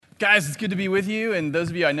Guys, it's good to be with you, and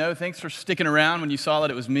those of you I know, thanks for sticking around when you saw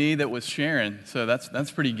that it was me that was sharing. So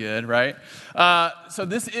that's pretty good, right? So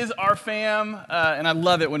this is our fam, and I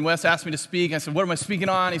love it. When Wes asked me to speak, I said, what am I speaking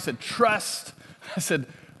on? He said, trust. I said,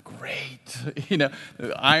 great. You know,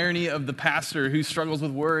 the irony of the pastor who struggles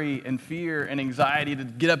with worry and fear and anxiety to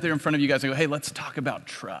get up there in front of you guys and go, hey, let's talk about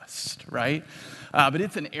trust, right? But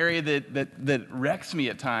it's an area that wrecks me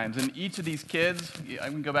at times. And each of these kids, I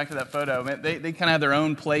can go back to that photo, man, they kind of have their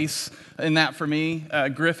own place in that for me.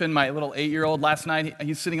 Griffin, my little 8-year-old, last night,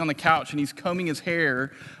 he's sitting on the couch and he's combing his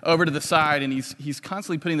hair over to the side and he's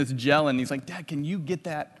constantly putting this gel in. He's like, Dad, can you get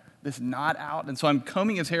this knot out? And so I'm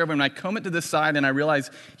combing his hair over and I comb it to this side and I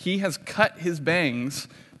realize he has cut his bangs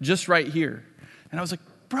just right here. And I was like,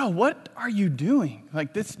 bro, what are you doing?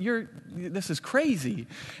 Like this is crazy.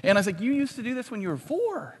 And I was like, you used to do this when you were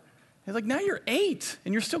 4. He's like, now you're 8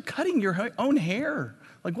 and you're still cutting your own hair.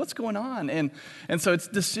 Like, what's going on? And so it's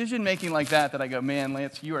decision making like that I go, man,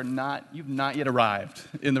 Lance, you've not yet arrived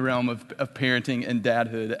in the realm of parenting and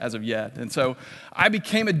dadhood as of yet. And so I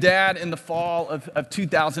became a dad in the fall of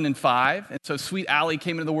 2005. And so sweet Allie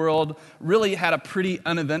came into the world, really had a pretty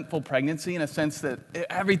uneventful pregnancy in a sense that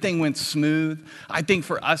everything went smooth. I think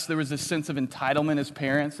for us, there was this sense of entitlement as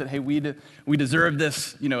parents that, hey, we deserve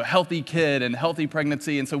this, healthy kid and healthy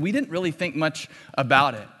pregnancy. And so we didn't really think much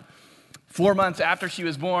about it. 4 months after she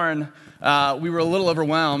was born, we were a little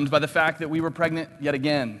overwhelmed by the fact that we were pregnant yet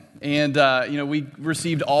again. And, we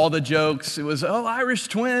received all the jokes. It was, Irish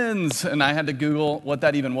twins. And I had to Google what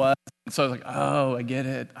that even was. So I was like, I get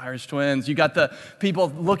it, Irish twins. You got the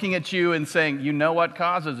people looking at you and saying, you know what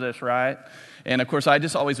causes this, right? And, of course, I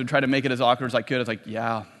just always would try to make it as awkward as I could. I was like,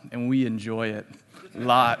 yeah, and we enjoy it.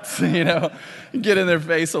 Lots, get in their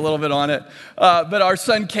face a little bit on it. But our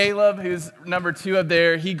son Caleb, who's number 2 up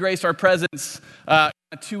there, he graced our presence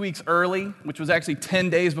 2 weeks early, which was actually 10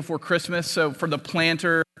 days before Christmas. So for the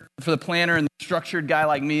planner and the structured guy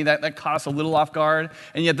like me, that caught us a little off guard.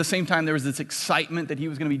 And yet at the same time, there was this excitement that he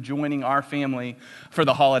was going to be joining our family for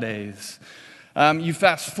the holidays. You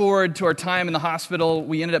fast forward to our time in the hospital.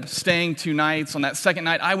 We ended up staying 2 nights. On that second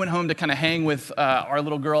night, I went home to kind of hang with our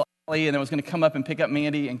little girl, and I was going to come up and pick up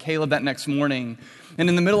Mandy and Caleb that next morning. And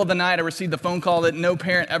in the middle of the night, I received the phone call that no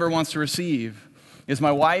parent ever wants to receive. It's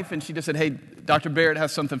my wife, and she just said, hey, Dr. Barrett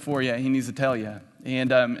has something for you. He needs to tell you.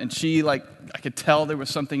 And she, I could tell there was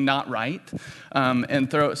something not right.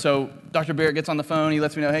 So Dr. Barrett gets on the phone. He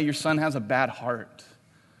lets me know, hey, your son has a bad heart.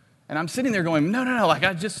 And I'm sitting there going, no,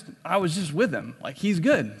 I was just with him. He's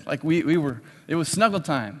good. It was snuggle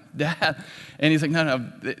time, Dad. And he's like, no,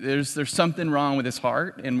 there's something wrong with his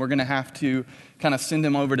heart, and we're going to have to kind of send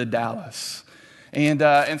him over to Dallas. And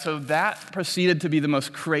so that proceeded to be the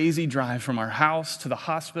most crazy drive from our house to the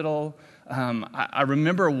hospital. I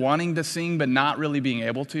remember wanting to sing, but not really being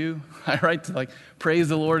able to, right? To praise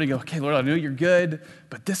the Lord and go, okay, Lord, I know you're good,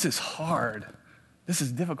 but this is hard. This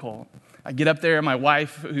is difficult. I get up there, and my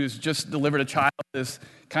wife, who's just delivered a child, is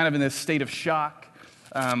kind of in this state of shock.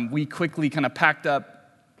 We quickly kind of packed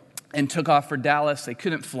up and took off for Dallas. They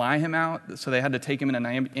couldn't fly him out, so they had to take him in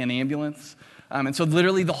an ambulance. And so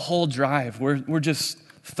literally the whole drive, we're just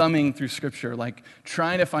thumbing through Scripture,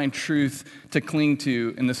 trying to find truth to cling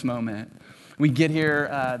to in this moment. We get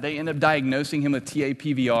here, they end up diagnosing him with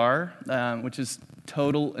TAPVR, which is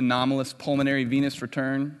total anomalous pulmonary venous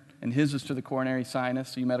return. And his was to the coronary sinus.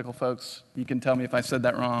 So you medical folks, you can tell me if I said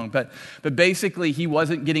that wrong. But basically, he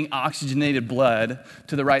wasn't getting oxygenated blood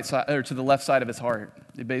to the right side or to the left side of his heart.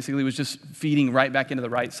 It basically was just feeding right back into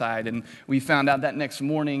the right side. And we found out that next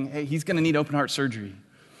morning, hey, he's going to need open heart surgery.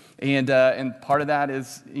 And part of that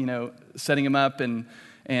is setting him up and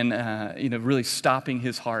really stopping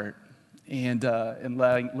his heart and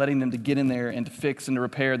letting them to get in there and to fix and to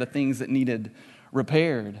repair the things that needed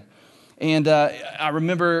repaired. And I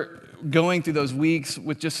remember going through those weeks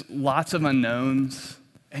with just lots of unknowns.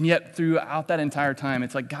 And yet throughout that entire time,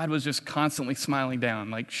 it's like God was just constantly smiling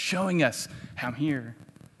down, showing us, hey, I'm here.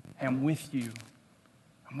 Hey, I'm with you.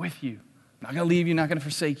 I'm with you. I'm not going to leave you, not going to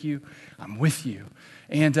forsake you. I'm with you.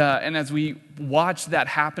 And as we watched that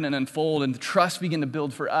happen and unfold and the trust begin to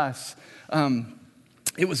build for us,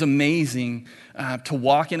 it was amazing to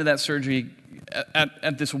walk into that surgery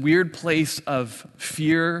at this weird place of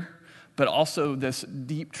fear, but also this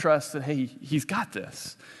deep trust that, hey, he's got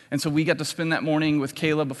this. And so we got to spend that morning with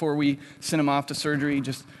Caleb before we sent him off to surgery,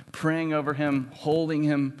 just praying over him, holding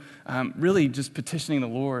him, really just petitioning the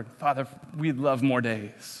Lord. Father, we'd love more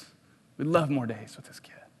days. We'd love more days with this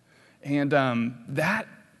kid. And that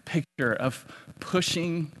picture of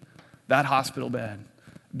pushing that hospital bed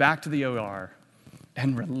back to the OR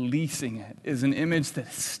and releasing it is an image that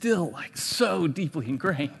is still like so deeply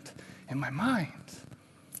ingrained in my mind.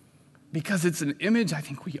 Because it's an image I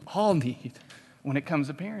think we all need when it comes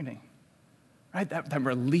to parenting, right? That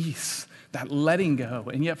release, that letting go.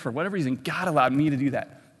 And yet, for whatever reason, God allowed me to do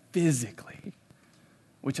that physically,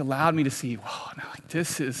 which allowed me to see, wow, now like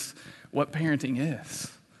this is what parenting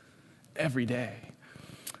is every day.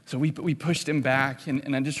 So we pushed him back,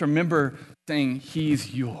 and I just remember saying,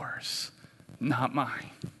 he's yours, not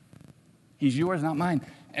mine. He's yours, not mine.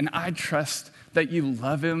 And I trust that you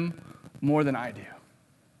love him more than I do.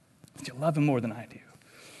 That you love him more than I do.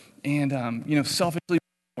 And, selfishly,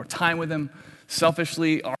 more time with him.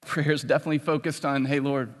 Selfishly, our prayers definitely focused on, hey,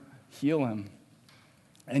 Lord, heal him.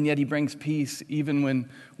 And yet he brings peace even when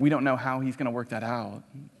we don't know how he's going to work that out.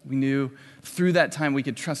 We knew through that time we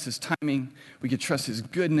could trust his timing, we could trust his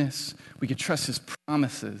goodness, we could trust his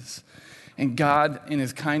promises. And God, in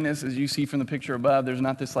his kindness, as you see from the picture above, there's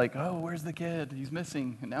not this like, oh, where's the kid? He's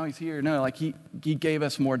missing, and now he's here. No, like he gave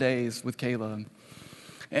us more days with Caleb.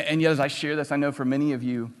 And yet as I share this, I know for many of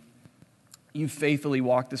you, you faithfully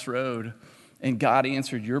walked this road, and God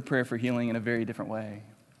answered your prayer for healing in a very different way.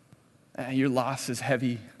 Your loss is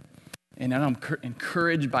heavy, and I'm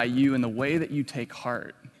encouraged by you in the way that you take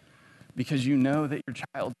heart, because you know that your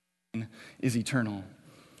child's pain is eternal.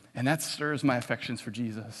 And that stirs my affections for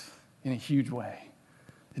Jesus in a huge way.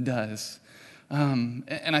 It does.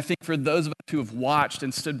 And I think for those of us who have watched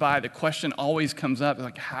and stood by, the question always comes up,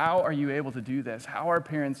 like, how are you able to do this? How are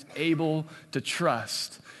parents able to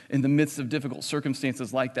trust in the midst of difficult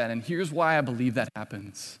circumstances like that? And here's why I believe that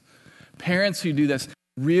happens. Parents who do this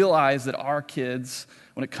realize that our kids,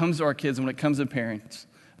 when it comes to our kids and when it comes to parents,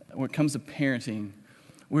 when it comes to parenting,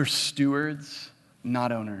 we're stewards,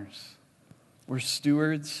 not owners. We're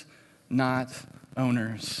stewards, not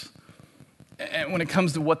owners. And when it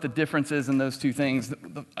comes to what the difference is in those two things,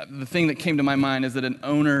 the thing that came to my mind is that an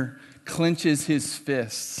owner clenches his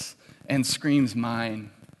fists and screams,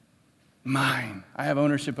 mine. Mine. I have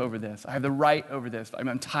ownership over this. I have the right over this. I'm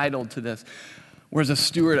entitled to this. Whereas a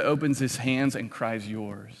steward opens his hands and cries,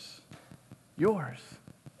 yours. Yours.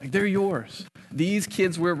 Like they're yours. These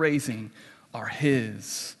kids we're raising are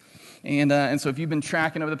his. And so if you've been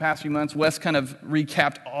tracking over the past few months, Wes kind of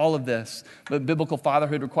recapped all of this. But biblical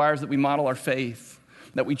fatherhood requires that we model our faith,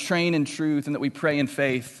 that we train in truth, and that we pray in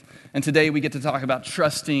faith. And today we get to talk about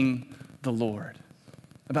trusting the Lord.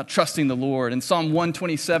 About trusting the Lord. In Psalm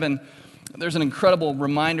 127, there's an incredible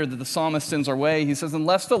reminder that the psalmist sends our way. He says,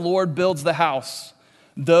 unless the Lord builds the house,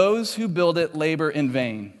 those who build it labor in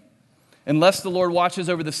vain. Unless the Lord watches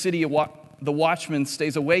over the city, the watchman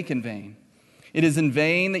stays awake in vain. It is in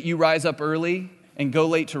vain that you rise up early and go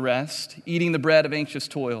late to rest, eating the bread of anxious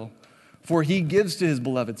toil, for he gives to his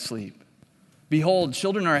beloved sleep. Behold,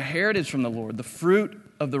 children are a heritage from the Lord, the fruit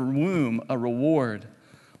of the womb a reward.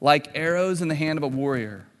 Like arrows in the hand of a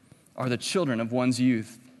warrior are the children of one's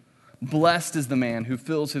youth. Blessed is the man who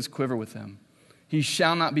fills his quiver with them. He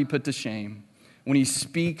shall not be put to shame when he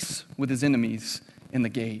speaks with his enemies in the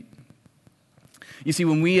gate. You see,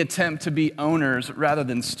 when we attempt to be owners rather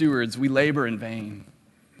than stewards, we labor in vain.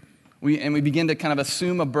 We begin to kind of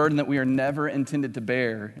assume a burden that we are never intended to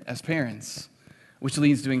bear as parents, which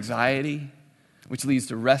leads to anxiety, which leads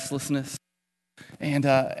to restlessness. And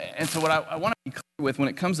so what I want to be clear with when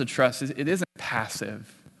it comes to trust is it isn't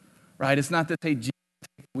passive, right? It's not that, hey, Jesus,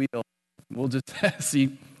 take the wheel. We'll just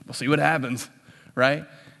see what happens, right?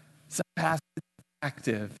 It's not passive, it's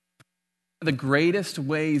active. The greatest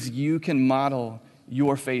ways you can model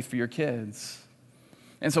your faith for your kids.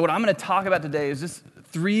 And so what I'm going to talk about today is just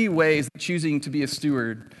 3 ways that choosing to be a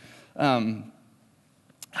steward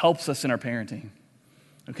helps us in our parenting.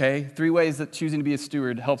 Okay? 3 ways that choosing to be a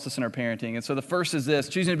steward helps us in our parenting. And so the first is this: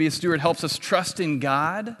 choosing to be a steward helps us trust in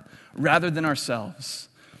God rather than ourselves.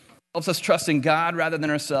 Helps us trust in God rather than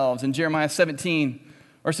ourselves. In Jeremiah 17,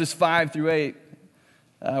 verses 5 through 8,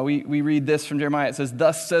 we read this from Jeremiah. It says,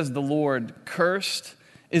 thus says the Lord, cursed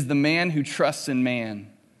is the man who trusts in man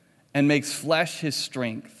and makes flesh his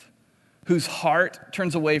strength, whose heart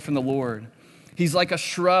turns away from the Lord. He's like a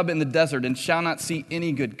shrub in the desert and shall not see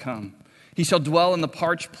any good come. He shall dwell in the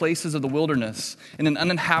parched places of the wilderness, in an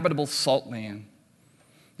uninhabitable salt land.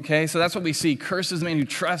 Okay, so that's what we see. Cursed is the man who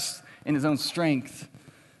trusts in his own strength.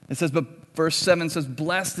 It says, but verse 7 says,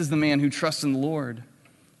 blessed is the man who trusts in the Lord,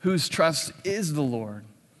 whose trust is the Lord.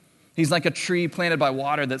 He's like a tree planted by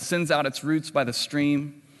water that sends out its roots by the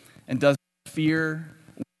stream and does not fear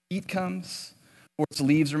when heat comes, or its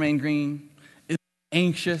leaves remain green. It is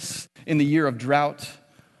anxious in the year of drought,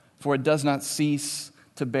 for it does not cease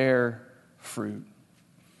to bear fruit.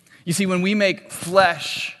 You see, when we make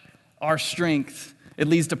flesh our strength, It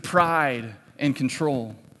leads to pride and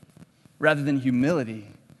control rather than humility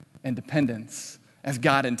and dependence as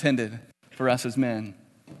God intended for us as men.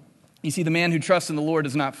 You see, the man who trusts in the Lord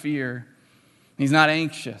does not fear. He's not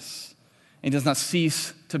anxious. He does not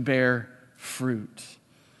cease to bear fruit.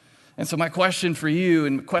 And so my question for you,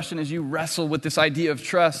 and the question as you wrestle with this idea of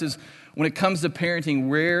trust, is when it comes to parenting,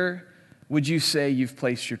 where would you say you've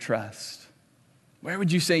placed your trust? Where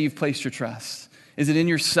would you say you've placed your trust? Is it in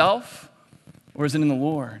yourself or is it in the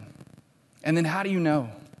Lord? And then how do you know?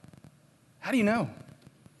 How do you know?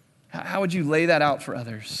 How would you lay that out for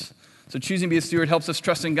others? So choosing to be a steward helps us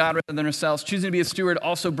trust in God rather than ourselves. Choosing to be a steward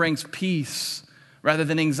also brings peace rather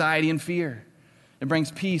than anxiety and fear. It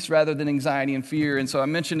brings peace rather than anxiety and fear. And so I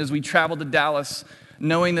mentioned as we traveled to Dallas,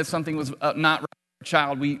 knowing that something was not right for our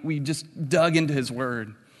child, we just dug into his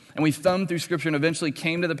word. And we thumbed through Scripture and eventually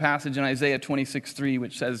came to the passage in Isaiah 26:3,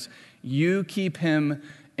 which says, "You keep him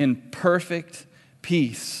in perfect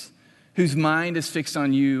peace, whose mind is fixed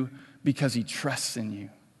on you because he trusts in you."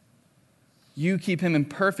 You keep him in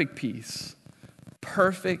perfect peace.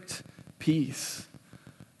 Perfect peace.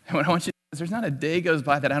 And what I want you to know is there's not a day goes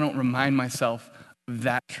by that I don't remind myself of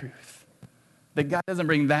that truth. That God doesn't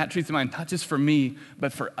bring that truth to mind, not just for me,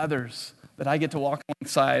 but for others, that I get to walk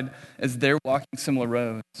alongside as they're walking similar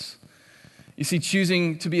roads. You see,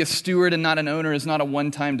 choosing to be a steward and not an owner is not a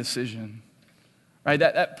one-time decision. Right?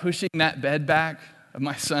 That pushing that bed back of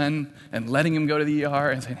my son and letting him go to the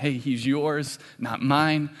ER and saying, "Hey, he's yours, not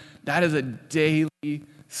mine," that is a daily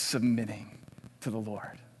submitting to the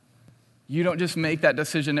Lord. You don't just make that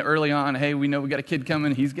decision early on, "Hey, we know we got a kid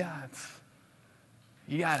coming, he's God's."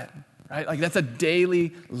 You got it, right? Like that's a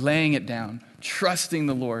daily laying it down, trusting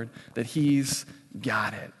the Lord that he's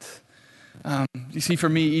got it. You see, for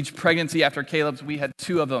me, each pregnancy after Caleb's, we had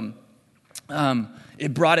 2 of them.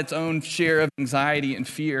 It brought its own share of anxiety and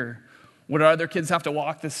fear. Would our other kids have to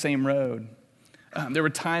walk this same road? There were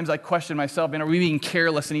times I questioned myself, are we being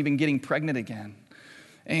careless and even getting pregnant again?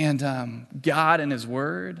 And God and his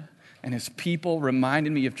word and his people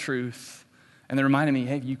reminded me of truth. And they reminded me,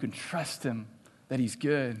 hey, you can trust him, that he's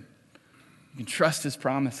good. You can trust his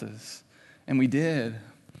promises. And we did.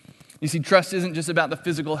 You see, trust isn't just about the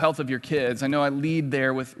physical health of your kids. I know I lead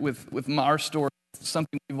there with our story,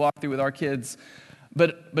 something we walk through with our kids.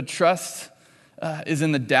 But trust is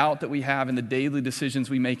in the doubt that we have in the daily decisions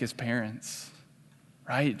we make as parents.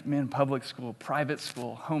 Right? Man, public school, private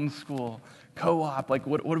school, homeschool, co-op, like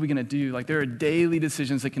what are we going to do? Like there are daily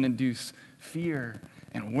decisions that can induce fear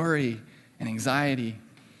and worry and anxiety.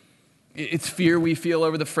 It's fear we feel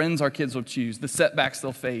over the friends our kids will choose, the setbacks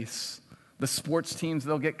they'll face, the sports teams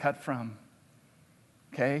they'll get cut from.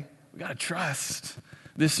 Okay? We got to trust.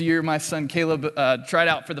 This year, my son Caleb tried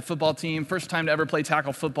out for the football team, first time to ever play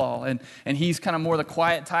tackle football, and he's kind of more the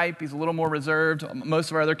quiet type. He's a little more reserved.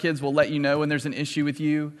 Most of our other kids will let you know when there's an issue with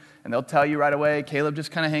you, and they'll tell you right away. Caleb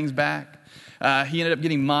just kind of hangs back. He ended up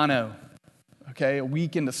getting mono, okay, a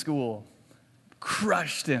week into school.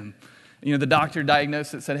 Crushed him. You know, the doctor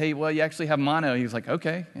diagnosed it, said, hey, well, you actually have mono. He was like,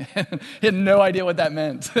 okay. He had no idea what that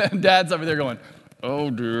meant. Dad's over there going,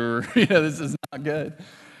 oh, dear, this is not good.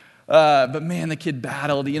 But man, the kid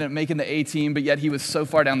battled. He ended up making the A team, but yet he was so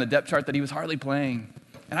far down the depth chart that he was hardly playing.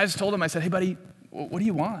 And I just told him, I said, hey, buddy, what do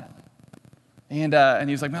you want? And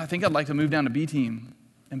he was like, man, I think I'd like to move down to B team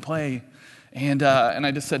and play. And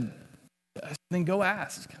I just said, then go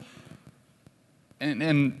ask.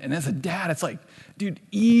 And as a dad, it's like, dude,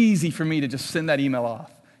 easy for me to just send that email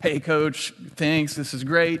off. Hey, coach, thanks. This is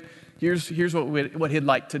great. Here's what he'd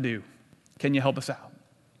like to do. Can you help us out?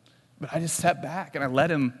 But I just sat back and I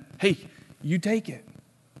let him, hey, you take it.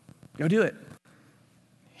 Go do it.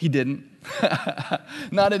 He didn't.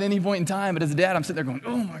 Not at any point in time, but as a dad, I'm sitting there going,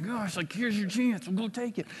 oh my gosh, like here's your chance. Well, go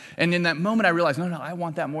take it. And in that moment, I realized, no, I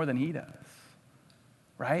want that more than he does.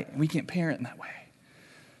 Right? And we can't parent in that way.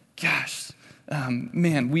 Gosh,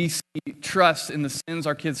 man, we see trust in the sins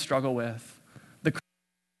our kids struggle with, the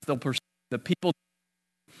they'll pursue, the people,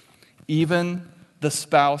 even the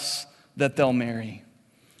spouse that they'll marry.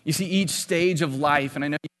 You see, each stage of life, and I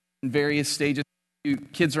know in various stages,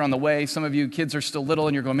 kids are on the way. Some of you kids are still little,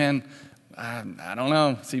 and you're going, man, I don't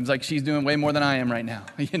know. Seems like she's doing way more than I am right now,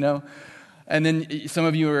 And then some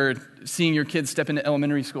of you are seeing your kids step into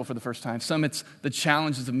elementary school for the first time. Some it's the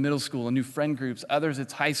challenges of middle school and new friend groups. Others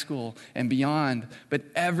it's high school and beyond. But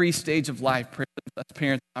every stage of life,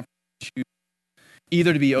 parents choose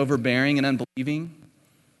either to be overbearing and unbelieving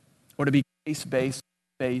or to be grace-based,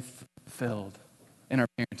 faith-filled in our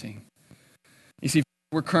parenting. You see,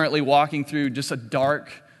 we're currently walking through just a dark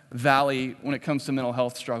valley when it comes to mental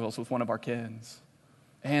health struggles with one of our kids.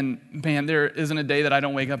 And man, there isn't a day that I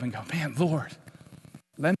don't wake up and go, man, Lord,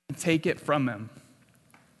 Let me take it from him.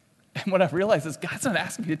 And what I've realized is God's not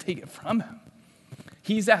asking me to take it from him.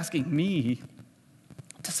 He's asking me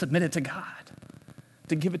to submit it to God,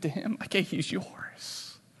 to give it to him. Like, hey, he's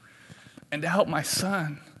yours. And to help my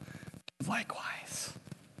son likewise.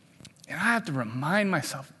 And I have to remind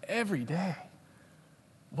myself every day,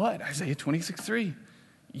 what? Isaiah 26:3.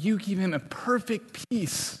 You keep him in perfect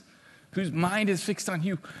peace, whose mind is fixed on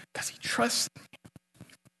you because he trusts in you.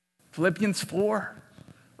 Philippians 4,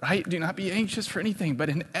 right? Do not be anxious for anything, but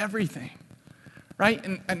in everything, right?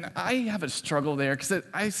 And I have a struggle there because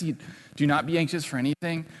I see do not be anxious for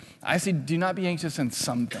anything. I see do not be anxious in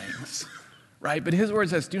some things, right? But his word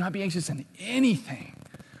says do not be anxious in anything,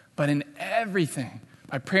 but in everything.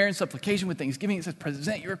 By prayer and supplication with thanksgiving, it says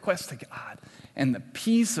present your requests to God, and the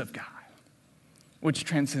peace of God, which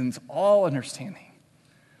transcends all understanding,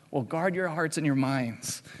 will guard your hearts and your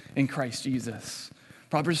minds in Christ Jesus.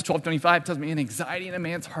 Proverbs 12:25 tells me, an anxiety in a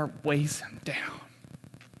man's heart weighs him down,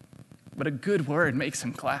 but a good word makes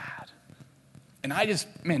him glad. And I just,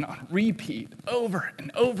 on repeat, over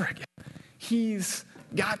and over again, he's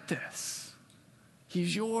got this.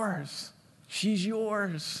 He's yours. She's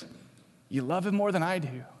yours. You love him more than I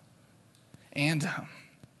do. And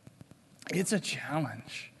it's a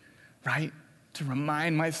challenge, right? To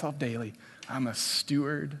remind myself daily, I'm a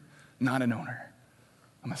steward, not an owner.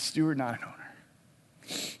 I'm a steward, not an owner.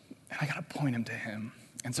 And I got to point him to him.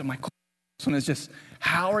 And so my question is just,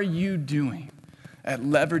 how are you doing at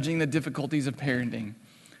leveraging the difficulties of parenting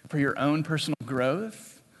for your own personal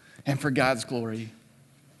growth and for God's glory?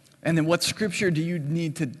 And then what scripture do you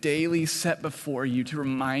need to daily set before you to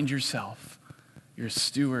remind yourself you're a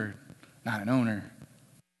steward, not an owner?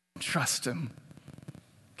 Trust him.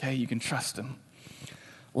 Okay, you can trust him.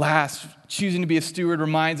 Last, choosing to be a steward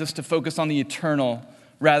reminds us to focus on the eternal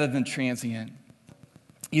rather than transient.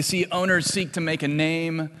 You see, owners seek to make a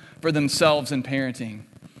name for themselves in parenting.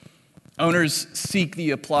 Owners seek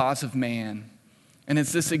the applause of man. And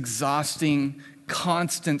it's this exhausting,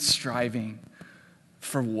 constant striving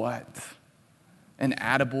for what? An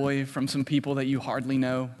attaboy from some people that you hardly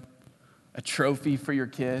know? A trophy for your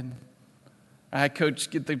kid? I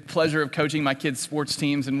get the pleasure of coaching my kids' sports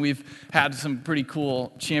teams, and we've had some pretty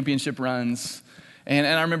cool championship runs. And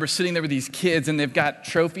I remember sitting there with these kids, and they've got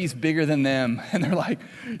trophies bigger than them. And they're like,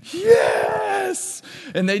 yes!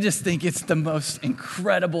 And they just think it's the most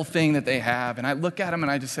incredible thing that they have. And I look at them,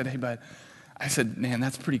 and I just said, hey, bud, I said, man,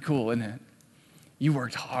 that's pretty cool, isn't it? You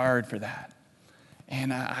worked hard for that.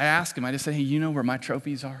 And I asked him, I just said, hey, you know where my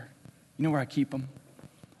trophies are? You know where I keep them?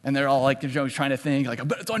 And they're all like, trying to think, like, I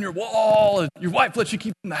bet it's on your wall, and your wife lets you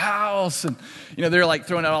keep it in the house. And, they're like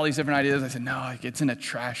throwing out all these different ideas. I said, no, it's in a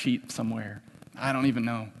trash heap somewhere. I don't even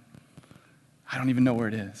know. I don't even know where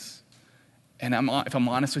it is. And if I'm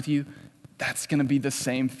honest with you, that's going to be the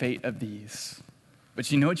same fate of these.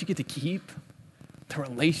 But you know what you get to keep? The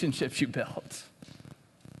relationships you built.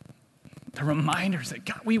 The reminders that,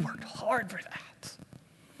 God, we worked hard for that.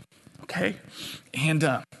 Okay? And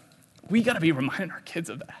we got to be reminding our kids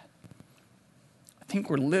of that. I think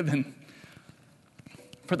we're living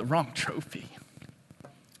for the wrong trophy.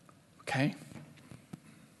 Okay?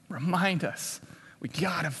 Remind us, we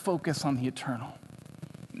got to focus on the eternal,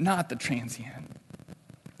 not the transient.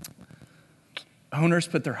 Owners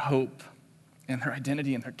put their hope and their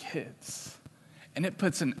identity in their kids, and it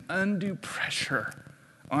puts an undue pressure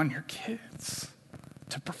on your kids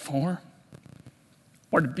to perform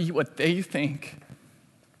or to be what they think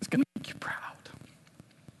is going to make you proud.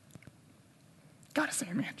 God is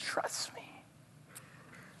saying, man, trust me.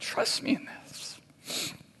 Trust me in this.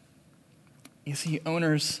 You see,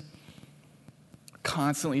 owners are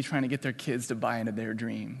constantly trying to get their kids to buy into their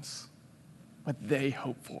dreams, what they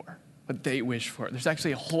hope for, what they wish for. There's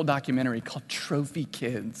actually a whole documentary called Trophy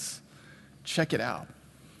Kids. Check it out.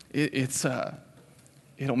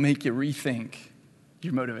 It'll make you rethink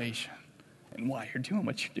your motivation and why you're doing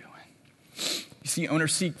what you're doing. You see,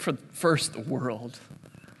 owners seek first the world,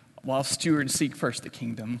 while stewards seek first the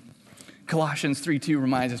kingdom. Colossians 3:2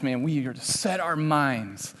 reminds us, man, we are to set our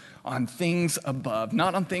minds on things above,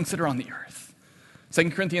 not on things that are on the earth.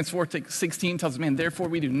 2 Corinthians 4:16 tells us, man, therefore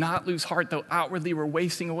we do not lose heart, though outwardly we're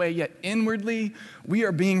wasting away, yet inwardly we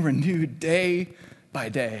are being renewed day by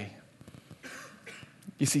day.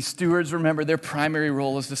 You see, stewards, remember, their primary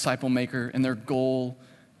role is disciple maker, and their goal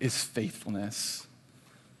is faithfulness.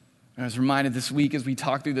 I was reminded this week as we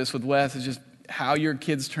talked through this with Wes, is just how your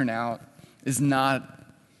kids turn out is not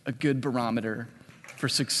a good barometer for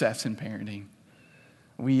success in parenting.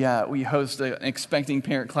 We host an expecting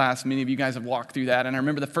parent class. Many of you guys have walked through that. And I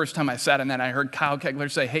remember the first time I sat in that, I heard Kyle Kegler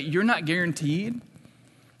say, hey, you're not guaranteed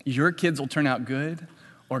your kids will turn out good,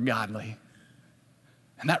 or godly.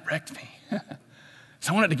 And that wrecked me.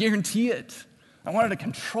 So I wanted to guarantee it. I wanted to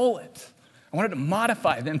control it. I wanted to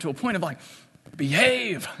modify them to a point of like,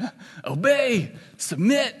 behave, obey,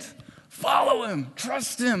 submit, follow him,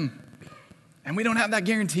 trust him. And we don't have that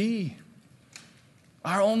guarantee.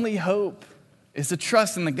 Our only hope is to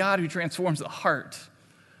trust in the God who transforms the heart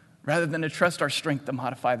rather than to trust our strength to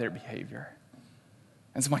modify their behavior.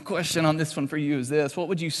 And so my question on this one for you is this: what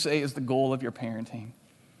would you say is the goal of your parenting?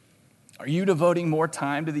 Are you devoting more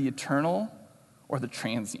time to the eternal or the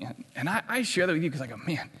transient? And I share that with you because I go,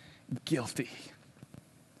 man, guilty.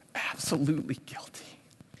 Absolutely guilty.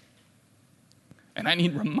 And I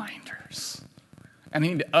need reminders. I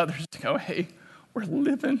need others to go, hey, we're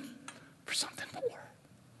living for something more.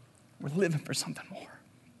 We're living for something more.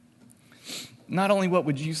 Not only what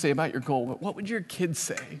would you say about your goal, but what would your kids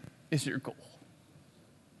say is your goal?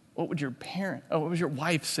 What would your what would your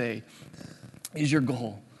wife say is your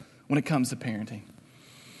goal when it comes to parenting?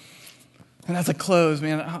 And as I close,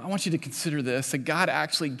 man, I want you to consider this, that God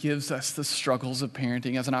actually gives us the struggles of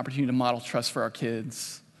parenting as an opportunity to model trust for our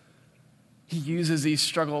kids. He uses these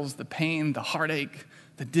struggles, the pain, the heartache,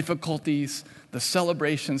 the difficulties, the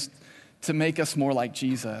celebrations to make us more like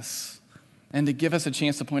Jesus and to give us a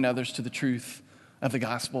chance to point others to the truth of the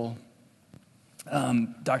gospel.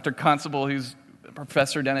 Dr. Constable, who's a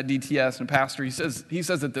professor down at DTS and a pastor, he says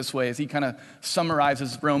it this way as he kind of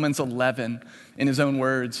summarizes Romans 11 in his own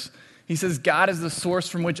words. He says, God is the source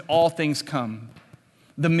from which all things come,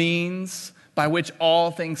 the means by which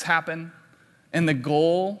all things happen, and the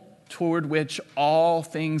goal toward which all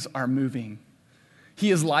things are moving.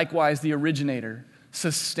 He is likewise the originator,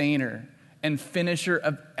 sustainer, and finisher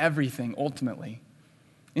of everything, ultimately.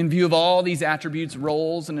 In view of all these attributes,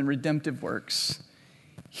 roles, and in redemptive works,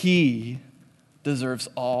 he deserves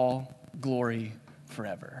all glory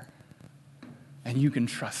forever. And you can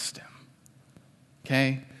trust him.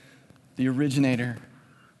 Okay? The originator,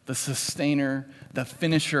 the sustainer, the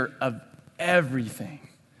finisher of everything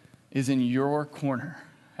is in your corner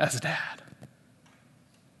as dad.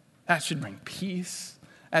 That should bring peace.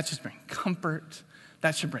 That should bring comfort.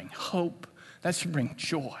 That should bring hope. That should bring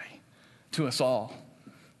joy to us all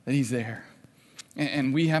that he's there.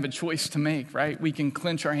 And we have a choice to make, right? We can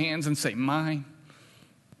clench our hands and say, mine,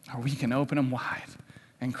 or we can open them wide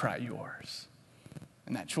and cry, yours.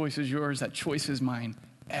 And that choice is yours. That choice is mine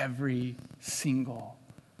every single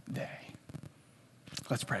day.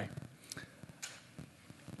 Let's pray.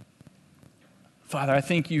 Father, I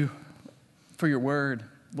thank you for your word,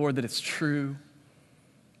 Lord, that it's true.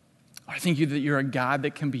 I thank you that you're a God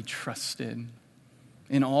that can be trusted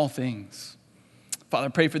in all things. Father, I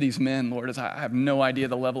pray for these men, Lord, as I have no idea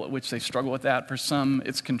the level at which they struggle with that. For some,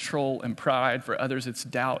 it's control and pride. For others, it's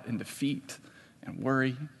doubt and defeat and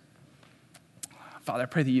worry. Father, I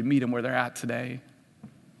pray that you meet them where they're at today.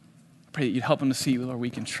 I pray that you'd help them to see, Lord, we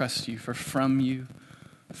can trust you. For from you,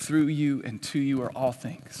 through you, and to you are all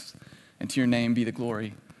things. And to your name be the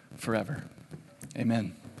glory forever.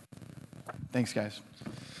 Amen. Thanks, guys.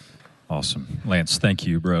 Awesome. Lance, thank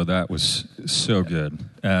you, bro. That was so good.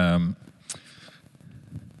 What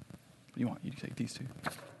do you want? You take these two.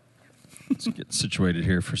 Let's get situated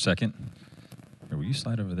here for a second. Here, will you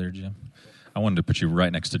slide over there, Jim? I wanted to put you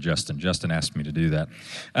right next to Justin. Justin asked me to do that.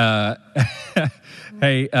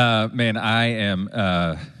 Hey, man, I am...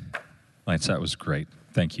 Lance, that was great.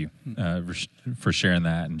 Thank you for sharing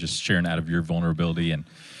that and just sharing out of your vulnerability.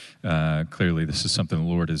 And clearly, this is something the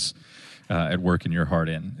Lord is at work in your heart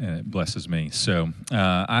in, and it blesses me. So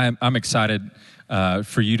I'm excited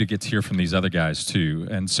for you to get to hear from these other guys too.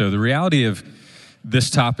 And so the reality of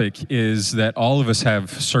this topic is that all of us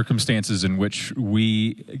have circumstances in which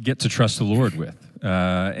we get to trust the Lord with,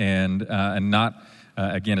 and not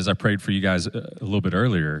again, as I prayed for you guys a little bit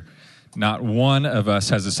earlier. Not one of us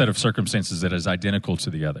has a set of circumstances that is identical to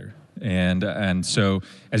the other. And so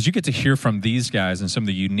as you get to hear from these guys and some of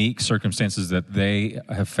the unique circumstances that they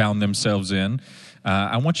have found themselves in,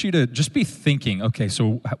 I want you to just be thinking, okay,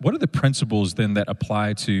 so what are the principles then that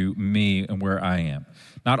apply to me and where I am?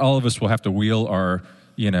 Not all of us will have to wheel our,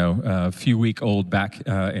 few-week-old back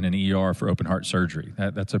in an ER for open heart surgery.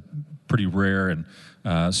 That's a pretty rare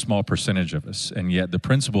and small percentage of us. And yet the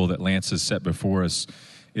principle that Lance has set before us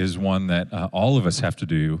is one that all of us have to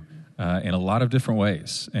do in a lot of different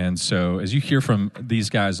ways. And so as you hear from these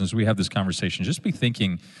guys, as we have this conversation, just be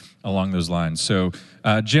thinking along those lines. So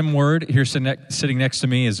Jim Word, here sitting next to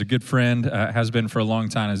me, is a good friend, has been for a long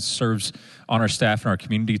time, serves on our staff and our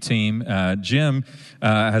community team. Jim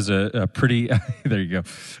has a pretty, there you go,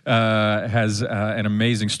 has an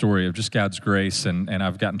amazing story of just God's grace, and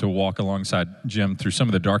I've gotten to walk alongside Jim through some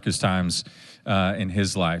of the darkest times in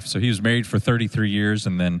his life. So he was married for 33 years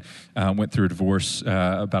and then went through a divorce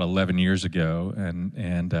about 11 years ago,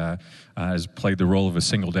 and has played the role of a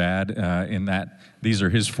single dad in that. These are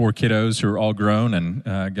his 4 kiddos who are all grown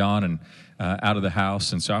and gone and out of the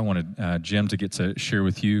house. And so I wanted Jim to get to share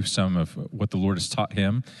with you some of what the Lord has taught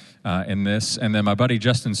him in this. And then my buddy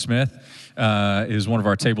Justin Smith is one of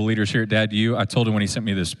our table leaders here at DadU. I told him when he sent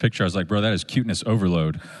me this picture, I was like, bro, that is cuteness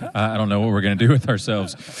overload. I don't know what we're going to do with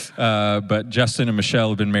ourselves. But Justin and Michelle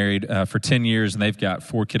have been married for 10 years, and they've got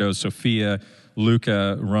 4 kiddos, Sophia,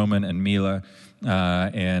 Luca, Roman, and Mila.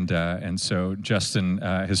 And so Justin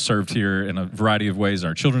has served here in a variety of ways in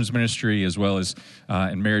our children's ministry as well as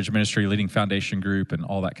in marriage ministry, leading foundation group and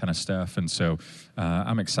all that kind of stuff. And so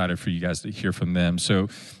I'm excited for you guys to hear from them. So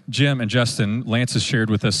Jim and Justin, Lance has shared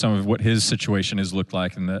with us some of what his situation has looked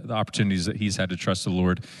like and the opportunities that he's had to trust the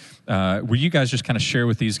Lord. Will you guys just kind of share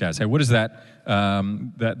with these guys, hey, what does that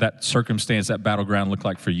circumstance, that battleground look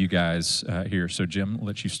like for you guys here? So Jim, I'll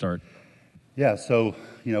let you start. Yeah, so,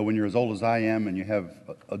 when you're as old as I am and you have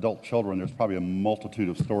adult children, there's probably a multitude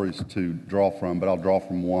of stories to draw from, but I'll draw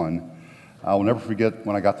from one. I will never forget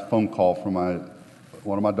when I got the phone call from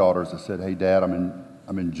one of my daughters that said, "Hey, Dad,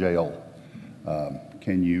 I'm in jail.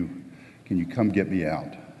 Can you come get me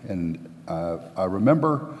out?" And I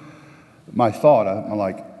remember my thought. I'm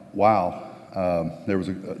like, "Wow." There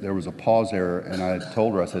was a pause there, and I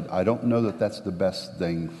told her, I said, "I don't know that that's the best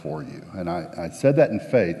thing for you." And I said that in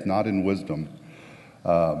faith, not in wisdom.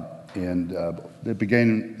 And it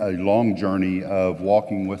began a long journey of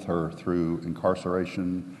walking with her through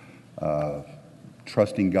incarceration,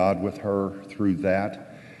 trusting God with her through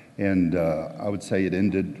that. And I would say it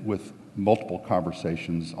ended with multiple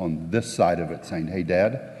conversations on this side of it saying, "Hey,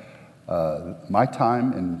 Dad, my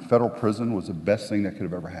time in federal prison was the best thing that could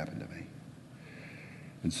have ever happened to me."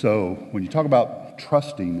 And so when you talk about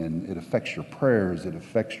trusting, and it affects your prayers, it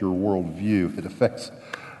affects your worldview, it affects,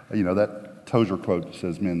 that Tozer quote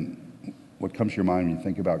says, "Man, what comes to your mind when you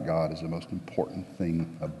think about God is the most important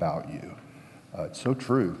thing about you." It's so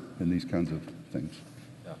true in these kinds of things.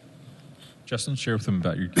 Yeah. Justin, share with them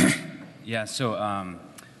about your Yeah, so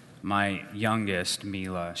my youngest,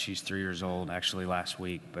 Mila, she's 3 years old, actually last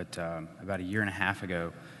week, but about a year and a half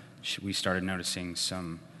ago, we started noticing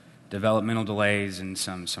some developmental delays and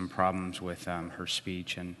some problems with her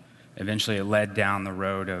speech, and eventually it led down the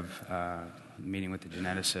road of meeting with the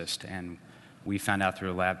geneticist, and we found out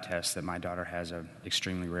through a lab test that my daughter has an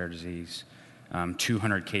extremely rare disease,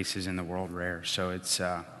 200 cases in the world rare. So it's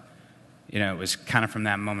it was kind of from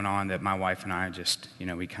that moment on that my wife and I just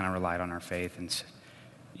we kind of relied on our faith, and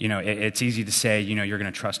it's easy to say you're going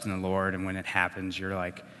to trust in the Lord, and when it happens you're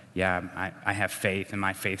like, yeah, I have faith and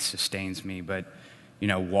my faith sustains me, but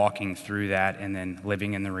walking through that and then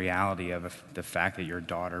living in the reality of the fact that your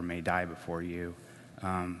daughter may die before you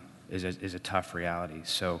is a tough reality.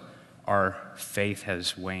 So our faith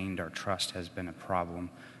has waned, our trust has been a problem.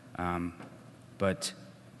 But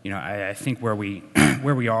I think where we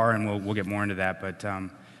are, and we'll get more into that, but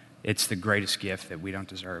it's the greatest gift that we don't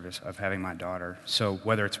deserve is of having my daughter. So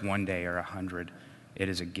whether it's 1 day or 100, it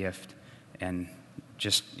is a gift. And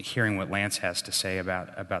just hearing what Lance has to say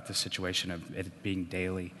about the situation of it being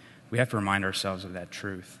daily, we have to remind ourselves of that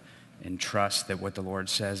truth and trust that what the Lord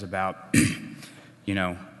says about,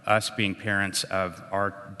 us being parents of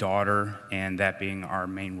our daughter and that being our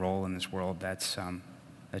main role in this world, that's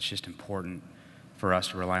just important for us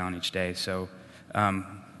to rely on each day. So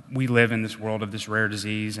we live in this world of this rare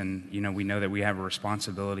disease, and, we know that we have a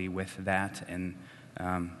responsibility with that. And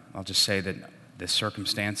I'll just say that the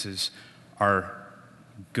circumstances are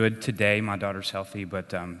good today. My daughter's healthy, but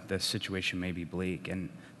the situation may be bleak. And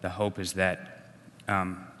the hope is that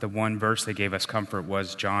the one verse that gave us comfort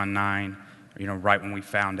was John 9, right when we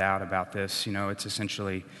found out about this. It's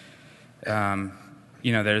essentially,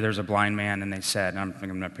 there's a blind man, and they said, and I'm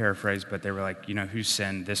going to paraphrase, but they were like, who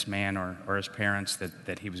sinned, this man or his parents,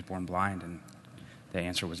 that he was born blind? And the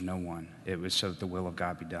answer was no one. It was so that the will of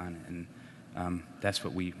God be done. And that's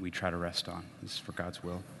what we try to rest on, is for God's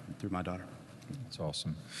will through my daughter. That's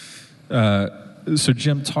awesome. So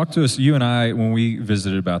Jim, talk to us. You and I, when we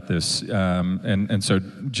visited about this, and so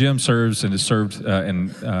Jim serves and has served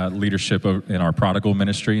in leadership in our prodigal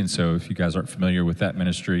ministry. And so if you guys aren't familiar with that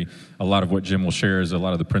ministry, a lot of what Jim will share is a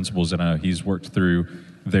lot of the principles that he's worked through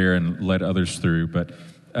there and led others through. But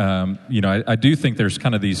I do think there's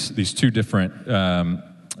kind of these two different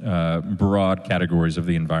broad categories of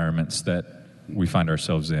the environments that we find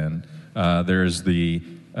ourselves in. There's the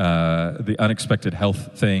unexpected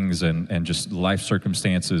health things and just life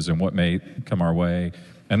circumstances and what may come our way.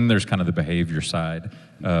 And then there's kind of the behavior side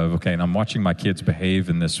of, okay, and I'm watching my kids behave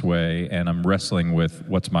in this way, and I'm wrestling with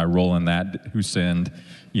what's my role in that, who sinned,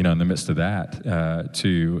 in the midst of that,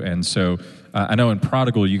 too. And so I know in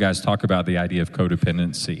Prodigal, you guys talk about the idea of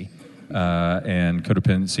codependency and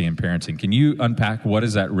codependency in parenting. Can you unpack what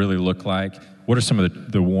does that really look like? What are some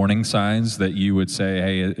of the warning signs that you would say,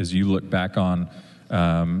 hey, as you look back on,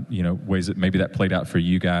 ways that maybe that played out for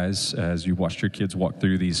you guys as you watched your kids walk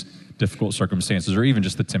through these difficult circumstances, or even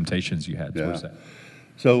just the temptations you had towards that?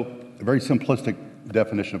 So a very simplistic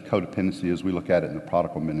definition of codependency as we look at it in the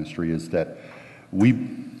prodigal ministry is that we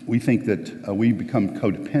think that we become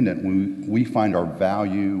codependent when we find our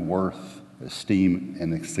value, worth, esteem,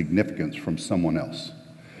 and significance from someone else.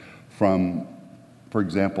 For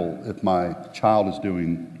example, if my child is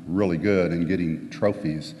doing really good and getting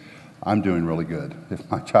trophies, I'm doing really good. If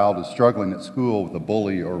my child is struggling at school with a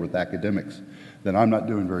bully or with academics, then I'm not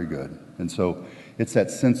doing very good. And so it's that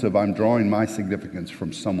sense of I'm drawing my significance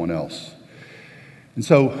from someone else. And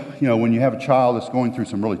so, when you have a child that's going through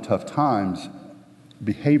some really tough times,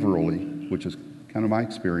 behaviorally, which is kind of my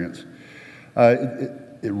experience,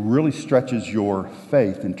 it really stretches your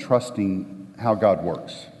faith in trusting how God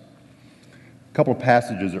works. A couple of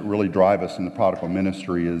passages that really drive us in the prodigal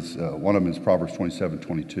ministry is, one of them is Proverbs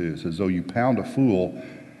 27:22. It says, though you pound a fool,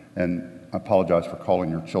 and I apologize for calling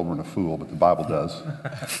your children a fool, but the Bible does.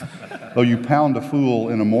 Though you pound a fool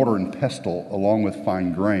in a mortar and pestle along with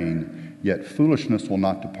fine grain, yet foolishness will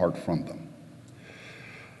not depart from them.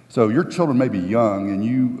 So your children may be young, and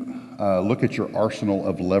you look at your arsenal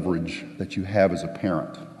of leverage that you have as a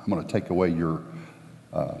parent. I'm going to take away your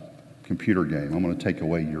computer game. I'm going to take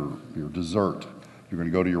away your dessert. You're going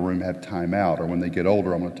to go to your room and have time out. Or when they get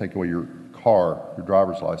older, I'm going to take away your car, your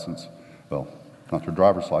driver's license. Well, not your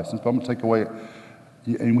driver's license, but I'm going to take away.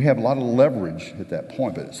 And we have a lot of leverage at that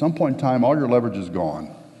point. But at some point in time, all your leverage is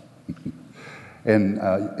gone.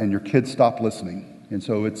 and your kids stop listening. And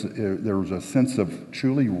so there was a sense of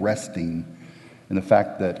truly resting in the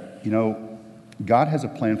fact that, God has a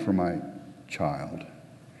plan for my child.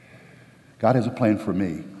 God has a plan for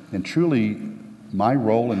me. And truly, my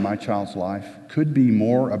role in my child's life could be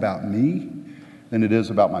more about me than it is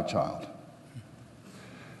about my child.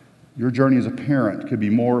 Your journey as a parent could be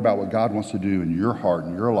more about what God wants to do in your heart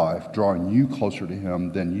and your life, drawing you closer to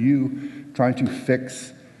Him, than you trying to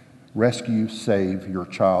fix, rescue, save your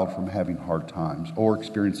child from having hard times or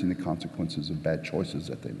experiencing the consequences of bad choices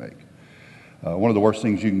that they make. One of the worst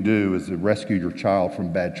things you can do is to rescue your child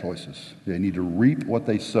from bad choices. They need to reap what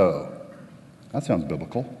they sow. That sounds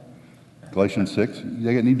biblical. Galatians 6,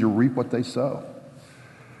 they need to reap what they sow.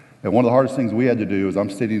 And one of the hardest things we had to do is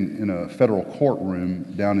I'm sitting in a federal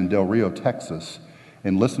courtroom down in Del Rio, Texas,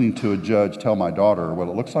 and listening to a judge tell my daughter,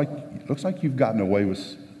 well, it looks like you've gotten away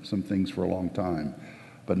with some things for a long time,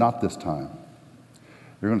 but not this time.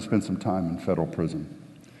 You're going to spend some time in federal prison.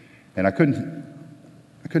 And I couldn't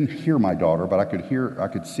hear my daughter, but I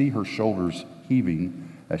could see her shoulders heaving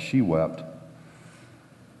as she wept.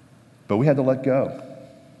 But we had to let go.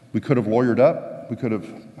 We could have lawyered up. We could have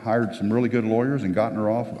hired some really good lawyers and gotten her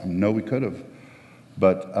off. No, we could have.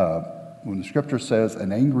 But when the scripture says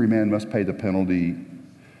an angry man must pay the penalty,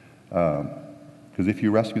 because if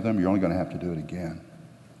you rescue them, you're only going to have to do it again.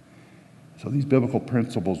 So these biblical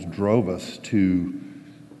principles drove us to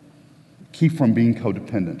keep from being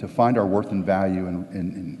codependent, to find our worth and value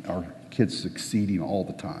in our kids succeeding all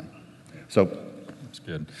the time. So that's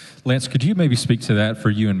good. Lance, could you maybe speak to that for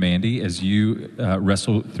you and Mandy as you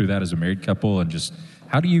wrestle through that as a married couple, and just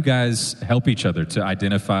how do you guys help each other to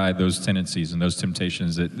identify those tendencies and those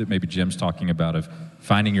temptations that maybe Jim's talking about, of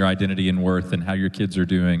finding your identity and worth and how your kids are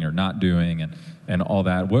doing or not doing and all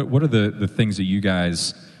that? What are the things that you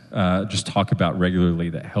guys just talk about regularly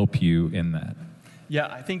that help you in that? Yeah,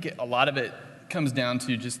 I think a lot of it comes down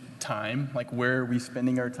to just time, like where are we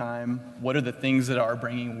spending our time? What are the things that are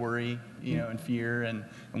bringing worry, and fear, and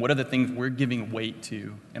what are the things we're giving weight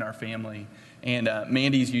to in our family? And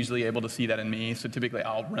Mandy's usually able to see that in me, so typically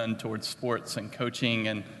I'll run towards sports and coaching,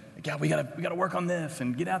 and we gotta work on this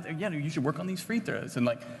and get out there. Yeah, you should work on these free throws. And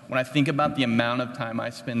when I think about the amount of time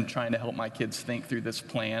I spend trying to help my kids think through this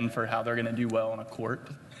plan for how they're gonna do well on a court,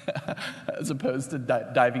 as opposed to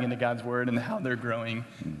diving into God's word and how they're growing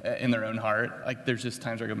in their own heart. There's just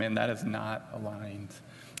times where I go, man, that is not aligned.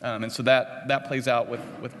 And so that plays out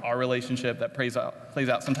with our relationship. That plays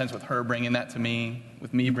out sometimes with her bringing that to me,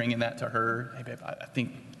 with me bringing that to her. Hey, babe, I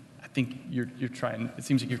think you're trying. It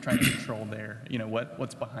seems like you're trying to control there.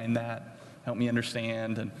 What's behind that? Help me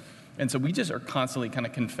understand. And so we just are constantly kind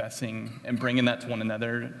of confessing and bringing that to one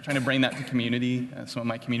another, trying to bring that to community. Some of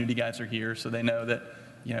my community guys are here, so they know that,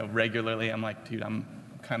 regularly I'm like, dude, I'm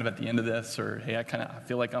kind of at the end of this, or hey, I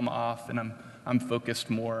feel like I'm off, and I'm focused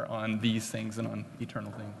more on these things and on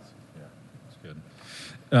eternal things. Yeah, that's good.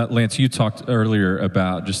 Lance, you talked earlier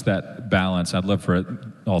about just that balance. I'd love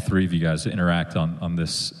for all three of you guys to interact on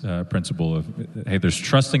this principle of, hey, there's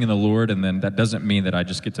trusting in the Lord, and then that doesn't mean that I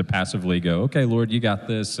just get to passively go, okay, Lord, you got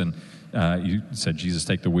this, and you said, Jesus,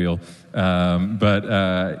 take the wheel. So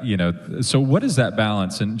what is that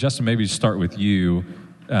balance? And Justin, maybe start with you.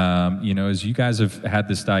 As you guys have had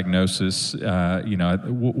this diagnosis,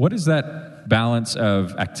 what is that balance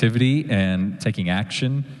of activity and taking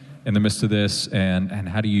action in the midst of this, and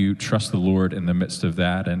how do you trust the Lord in the midst of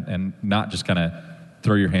that, and not just kind of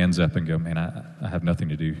throw your hands up and go, man, I have nothing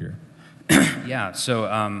to do here? Yeah, so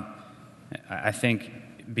I think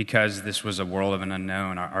because this was a world of an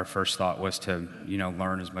unknown, our first thought was to,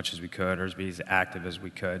 learn as much as we could, or be as active as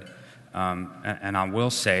we could. And I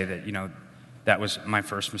will say that, that was my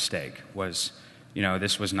first mistake, was,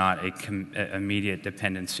 this was not an immediate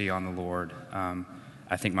dependency on the Lord.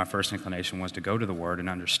 I think my first inclination was to go to the Word and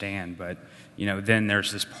understand, but, then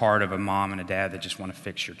there's this part of a mom and a dad that just want to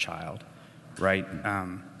fix your child, right?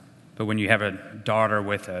 But when you have a daughter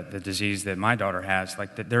with the disease that my daughter has,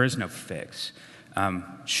 there is no fix.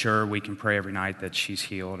 Sure, we can pray every night that she's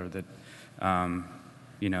healed, or that,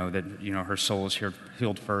 her soul is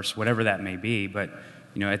healed first, whatever that may be, but,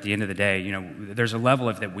 at the end of the day, there's a level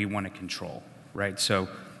of that we want to control, right? So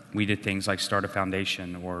we did things like start a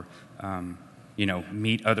foundation, or,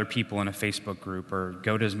 meet other people in a Facebook group, or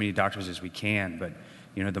go to as many doctors as we can. But,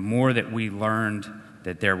 the more that we learned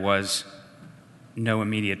that there was no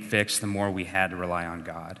immediate fix, the more we had to rely on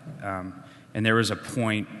God. And there was a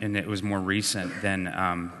point, and it was more recent than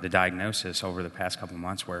the diagnosis over the past couple of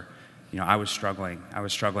months, where, I was struggling. I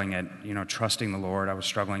was struggling at, trusting the Lord. I was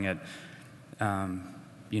struggling at,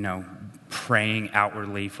 praying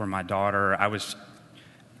outwardly for my daughter.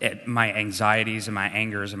 My anxieties and my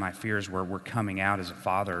angers and my fears were coming out as a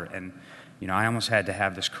father. And, I almost had to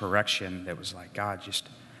have this correction that was like, God,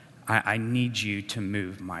 I need you to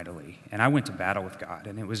move mightily. And I went to battle with God.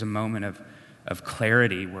 And it was a moment of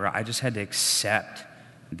clarity where I just had to accept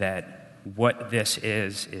that what this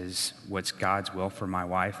is what's God's will for my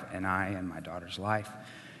wife and I and my daughter's life.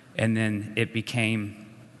 And then it became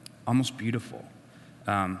almost beautiful.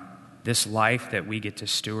 This life that we get to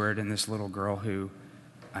steward, and this little girl who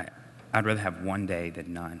I'd rather have one day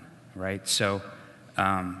than none, right? So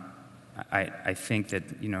I think that,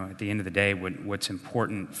 at the end of the day, what's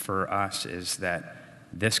important for us is that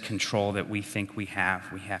this control that we think we have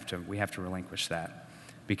to relinquish that.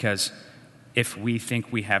 Because if we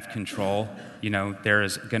think we have control, there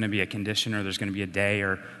is going to be a condition, or there's going to be a day,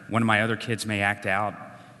 or one of my other kids may act out,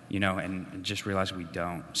 and just realize we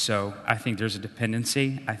don't. So I think there's a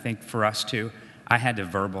dependency. I think for us too, I had to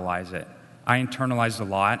verbalize it. I internalized a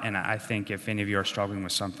lot, and I think if any of you are struggling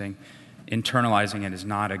with something, internalizing it is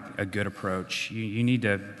not a good approach. You need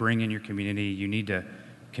to bring in your community. You need to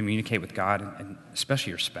communicate with God, and especially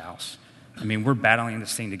your spouse. I mean, we're battling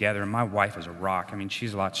this thing together, and my wife is a rock. I mean,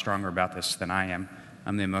 she's a lot stronger about this than I am.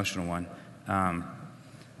 I'm the emotional one.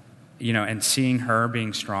 And seeing her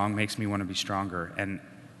being strong makes me want to be stronger.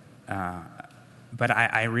 But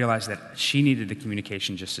I realized that she needed the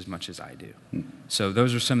communication just as much as I do. So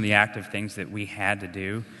those are some of the active things that we had to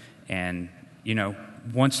do. And,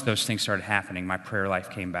 once those things started happening, my prayer life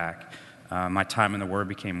came back. My time in the Word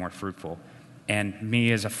became more fruitful. And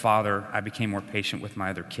me as a father, I became more patient with my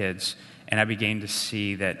other kids. And I began to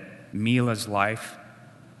see that Mila's life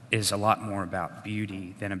is a lot more about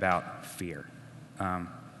beauty than about fear. And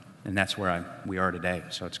that's where we are today,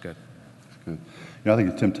 so it's good. Good. I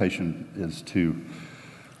think the temptation is to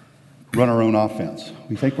run our own offense.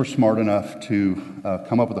 We think we're smart enough to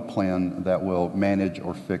come up with a plan that will manage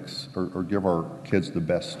or fix or give our kids the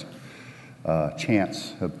best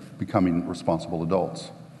chance of becoming responsible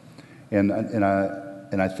adults. And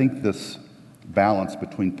I think this balance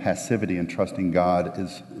between passivity and trusting God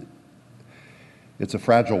it's a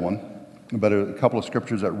fragile one. But a couple of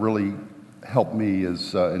scriptures that really help me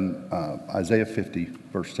is in Isaiah 50,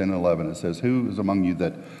 verse 10 and 11. It says, "Who is among you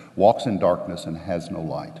that walks in darkness and has no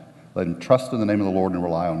light? Let him trust in the name of the Lord and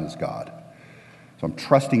rely on his God." So I'm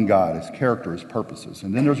trusting God, his character, his purposes.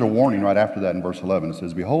 And then there's a warning right after that in verse 11. It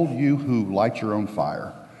says, "Behold, you who light your own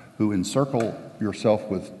fire, who encircle yourself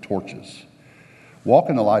with torches. Walk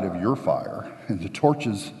in the light of your fire, and the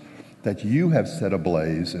torches that you have set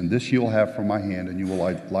ablaze, and this you'll have from my hand, and you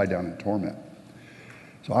will lie down in torment."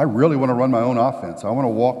 So I really want to run my own offense. I want to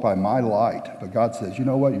walk by my light. But God says, you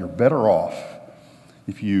know what? You're better off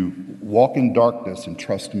if you walk in darkness and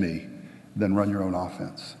trust me than run your own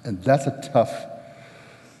offense. And that's a tough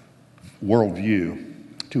worldview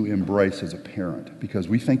to embrace as a parent, because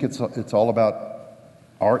we think it's all about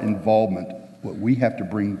our involvement, what we have to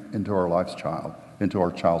bring into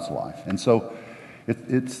our child's life. And so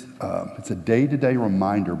it's a day-to-day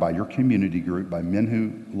reminder by your community group, by men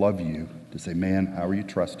who love you, to say, man, how are you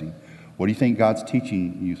trusting? What do you think God's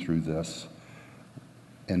teaching you through this?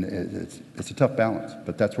 And it's a tough balance,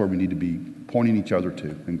 but that's where we need to be pointing each other to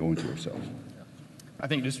and going to ourselves. I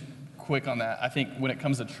think just quick on that. I think when it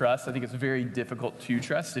comes to trust, I think it's very difficult to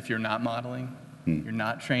trust if you're not modeling, you're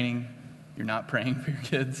not training, you're not praying for your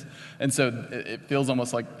kids. And so it feels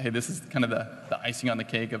almost like, hey, this is kind of the icing on the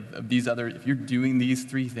cake of these other, if you're doing these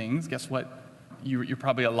three things, guess what? You're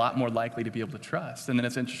probably a lot more likely to be able to trust. And then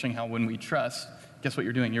it's interesting how when we trust, guess what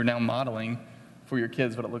you're doing? You're now modeling for your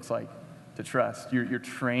kids what it looks like to trust. You're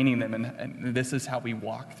training them, and this is how we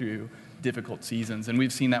walk through difficult seasons. And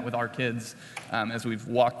we've seen that with our kids as we've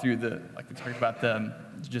walked through like we talked about, the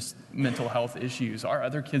just mental health issues. Our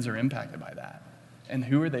other kids are impacted by that. And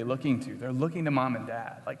who are they looking to? They're looking to mom and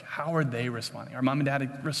dad. Like, how are they responding? Are mom and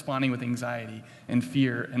dad responding with anxiety and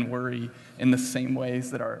fear and worry in the same ways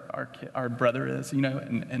that our brother is, you know?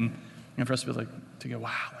 And for us to be like, to go,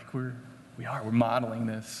 wow, like we're modeling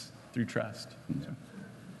this through trust.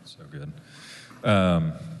 So good.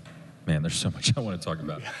 Man, there's so much I want to talk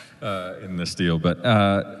about in this deal.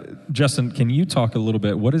 But Justin, can you talk a little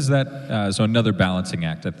bit? What is that? So another balancing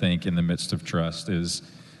act, I think, in the midst of trust is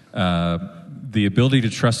the ability to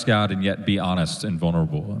trust God and yet be honest and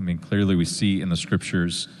vulnerable. I mean, clearly we see in the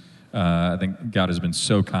scriptures, I think God has been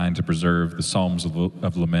so kind to preserve the Psalms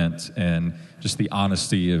of Lament and just the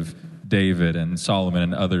honesty of David and Solomon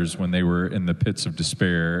and others when they were in the pits of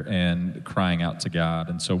despair and crying out to God.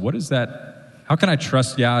 And so what is that? How can I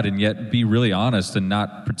trust God and yet be really honest and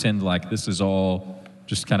not pretend like this is all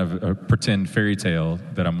just kind of a pretend fairy tale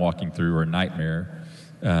that I'm walking through or a nightmare?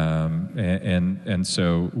 And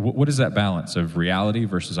so what is that balance of reality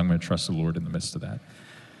versus I'm going to trust the Lord in the midst of that?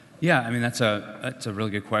 Yeah, I mean, that's a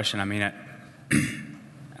really good question. I mean,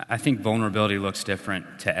 I think vulnerability looks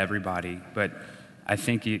different to everybody, but I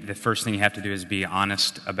think the first thing you have to do is be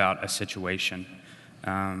honest about a situation.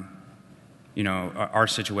 You know, our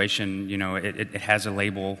situation, you know, it has a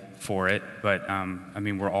label for it, but I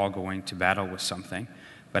mean, we're all going to battle with something.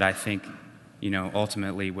 But I think, you know,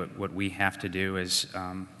 ultimately what we have to do is,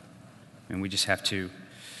 and we just have to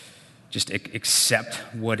just accept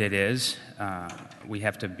what it is. We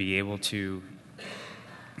have to be able to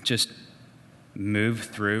just move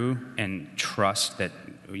through and trust that,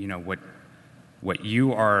 you know, what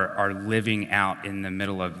you are living out in the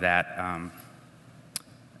middle of that,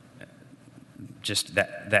 just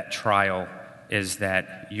that trial, is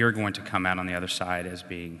that you're going to come out on the other side as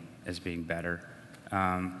being better.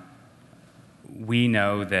 We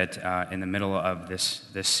know that in the middle of this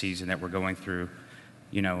season that we're going through,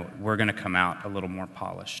 you know, we're going to come out a little more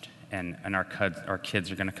polished, and our kids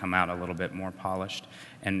are going to come out a little bit more polished.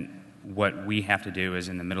 And what we have to do is,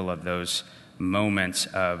 in the middle of those moments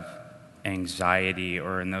of anxiety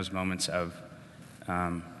or in those moments of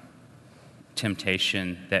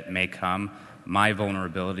temptation that may come, my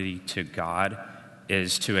vulnerability to God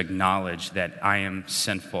is to acknowledge that I am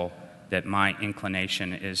sinful, that my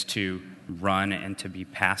inclination is to run and to be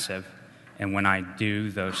passive. And when I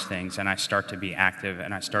do those things and I start to be active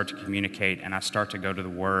and I start to communicate and I start to go to the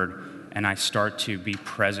Word and I start to be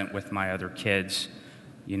present with my other kids,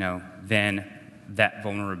 you know, then that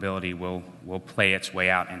vulnerability will play its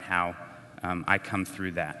way out in how I come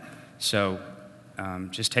through that. So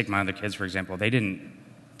just take my other kids, for example. They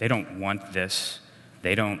don't want this.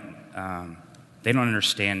 They don't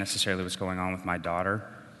understand necessarily what's going on with my daughter,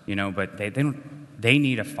 you know, but they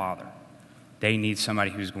need a father. They need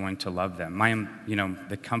somebody who's going to love them.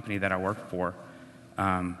 The company that I work for,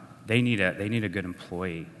 they need a good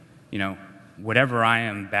employee. You know, whatever I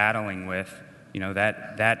am battling with, you know,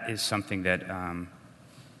 that is something that,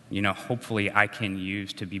 you know, hopefully I can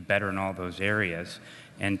use to be better in all those areas.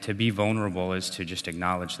 And to be vulnerable is to just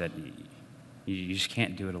acknowledge that you just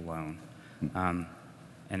can't do it alone.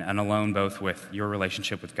 And alone both with your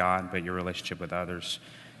relationship with God, but your relationship with others.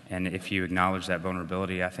 And if you acknowledge that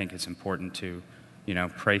vulnerability, I think it's important to, you know,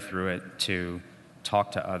 pray through it, to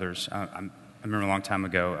talk to others. I remember a long time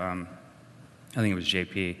ago, I think it was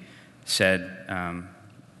JP,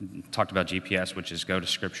 talked about GPS, which is go to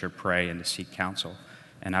Scripture, pray, and to seek counsel.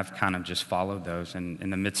 And I've kind of just followed those. And in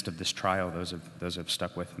the midst of this trial, those have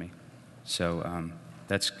stuck with me. So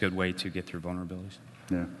that's a good way to get through vulnerabilities.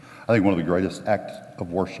 Yeah. I think one of the greatest acts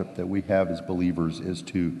of worship that we have as believers is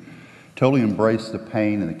to totally embrace the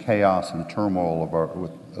pain and the chaos and the turmoil of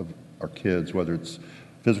our kids, whether it's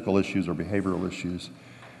physical issues or behavioral issues.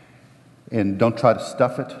 And don't try to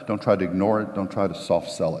stuff it, don't try to ignore it, don't try to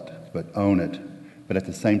soft sell it, but own it. But at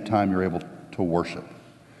the same time, you're able to worship.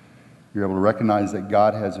 You're able to recognize that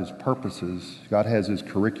God has His purposes, God has His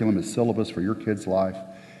curriculum, His syllabus for your kid's life.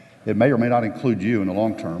 It may or may not include you in the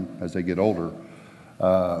long term as they get older,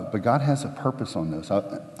 but God has a purpose on this.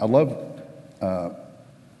 I love,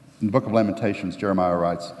 in the book of Lamentations, Jeremiah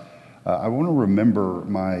writes, I want to remember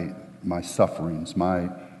my sufferings, my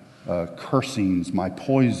cursings, my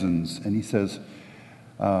poisons. And he says,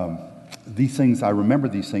 these things, I remember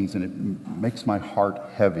these things, and it makes my heart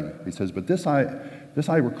heavy. He says, but this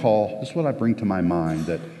I recall, this is what I bring to my mind,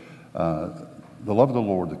 that the love of the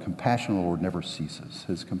Lord, the compassion of the Lord never ceases.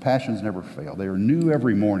 His compassions never fail. They are new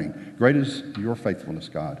every morning. Great is your faithfulness,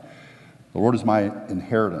 God. The Lord is my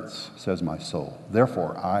inheritance, says my soul.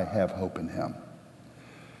 Therefore, I have hope in Him.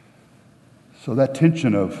 So that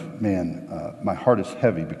tension of, my heart is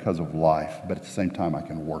heavy because of life, but at the same time I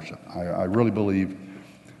can worship. I really believe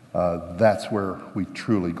that's where we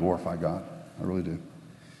truly glorify God. I really do.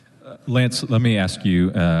 Lance, let me ask you,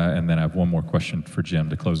 and then I have one more question for Jim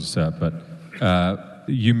to close us up. But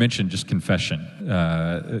you mentioned just confession,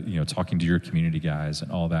 talking to your community guys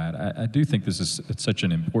and all that. I do think it's such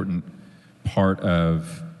an important part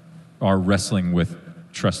of our wrestling with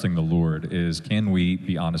trusting the Lord is, can we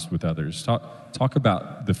be honest with others? Talk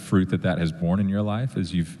about the fruit that has borne in your life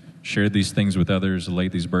as you've shared these things with others,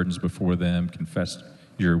 laid these burdens before them, confessed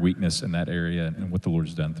your weakness in that area, and what the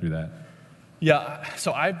Lord's done through that. Yeah,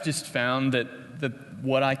 so I've just found that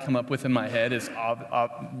what I come up with in my head is a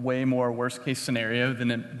way more worst-case scenario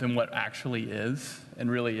than what actually is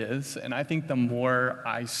and really is. And I think the more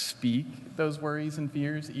I speak those worries and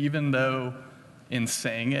fears, even though in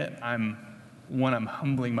saying it, I'm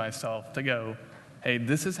humbling myself to go, hey,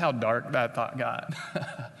 this is how dark that thought got.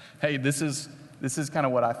 Hey, this is kind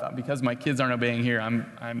of what I thought. Because my kids aren't obeying here,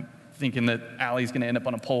 I'm thinking that Allie's going to end up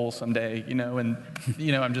on a pole someday, and,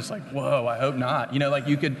 I'm just like, whoa, I hope not.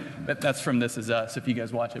 But that's from This Is Us, if you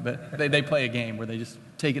guys watch it. But they play a game where they just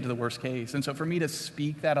take it to the worst case. And so for me to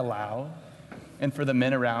speak that aloud, and for the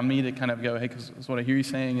men around me to kind of go, hey, because what I hear you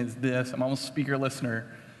saying is this, I'm almost speaker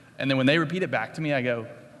listener. And then when they repeat it back to me, I go,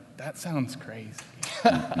 that sounds crazy.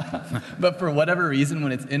 But for whatever reason,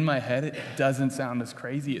 when it's in my head, it doesn't sound as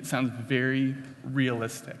crazy. It sounds very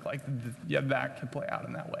realistic. Like, that could play out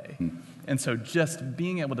in that way. And so just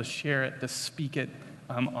being able to share it, to speak it,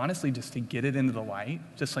 honestly, just to get it into the light,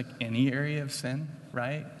 just like any area of sin,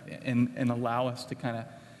 right? And allow us to kind of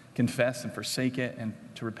confess and forsake it and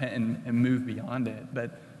to repent and move beyond it.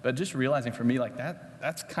 But just realizing for me, like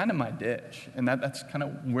that's kind of my ditch, and that's kind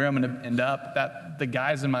of where I'm going to end up. That the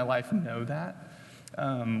guys in my life know that,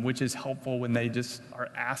 which is helpful when they just are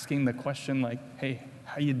asking the question like, hey,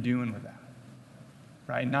 how you doing with that?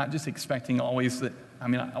 Right? Not just expecting always that,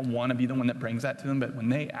 I want to be the one that brings that to them, but when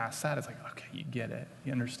they ask that, it's like, okay, you get it,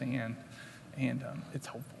 you understand, and it's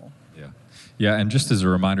helpful. Yeah, and just as a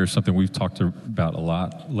reminder, something we've talked about a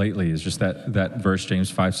lot lately is just that verse,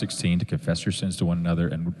 James 5:16, to confess your sins to one another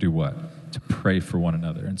and do what? To pray for one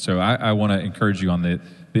another. And so I want to encourage you on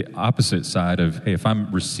the opposite side of, hey, if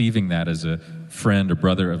I'm receiving that as a friend or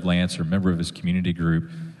brother of Lance or member of his community group,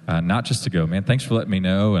 not just to go, man, thanks for letting me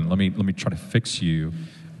know and let me try to fix you,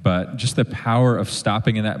 but just the power of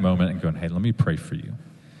stopping in that moment and going, hey, let me pray for you.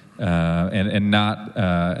 And not,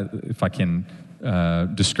 if I can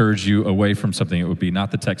discourage you away from something, it would be not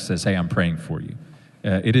the text that says, hey, I'm praying for you.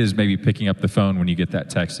 It is maybe picking up the phone when you get that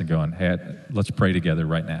text and going, hey, let's pray together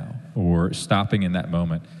right now, or stopping in that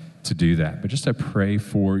moment to do that. But just to pray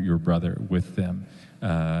for your brother with them,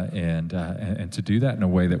 and to do that in a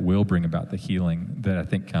way that will bring about the healing that I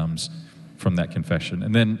think comes from that confession.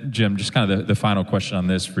 And then, Jim, just kind of the final question on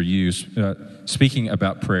this for you, speaking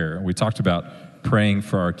about prayer. We talked about praying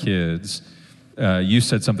for our kids. You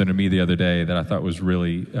said something to me the other day that I thought was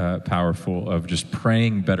really powerful, of just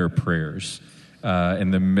praying better prayers in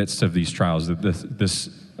the midst of these trials. This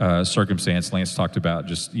circumstance, Lance talked about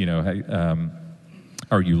just, hey,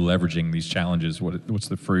 are you leveraging these challenges? What's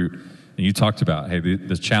the fruit? And you talked about, hey,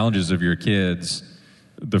 the challenges of your kids,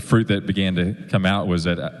 the fruit that began to come out was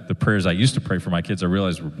that the prayers I used to pray for my kids, I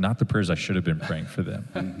realized were not the prayers I should have been praying for them.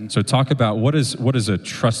 Mm-hmm. So talk about what does a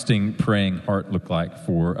trusting, praying heart look like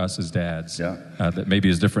for us as dads that maybe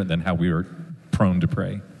is different than how we were prone to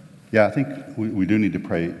pray? Yeah, I think we do need to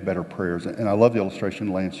pray better prayers. And I love the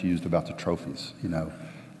illustration Lance used about the trophies,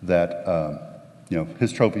 that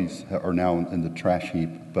his trophies are now in the trash heap,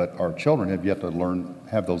 but our children have yet to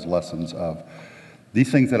have those lessons of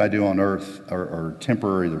these things that I do on earth are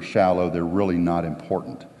temporary, they're shallow, they're really not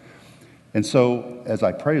important. And so as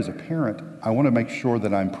I pray as a parent, I want to make sure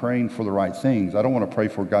that I'm praying for the right things. I don't want to pray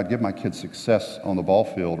for God, give my kids success on the ball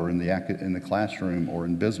field or in the classroom or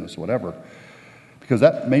in business, whatever, because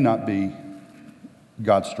that may not be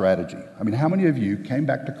God's strategy. I mean, how many of you came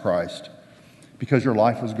back to Christ because your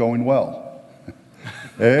life was going well?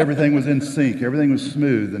 Everything was in sync, everything was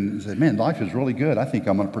smooth, and said, man, life is really good. I think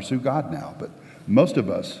I'm going to pursue God now. But most of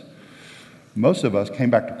us came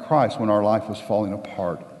back to Christ when our life was falling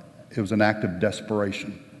apart. It was an act of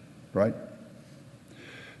desperation, right?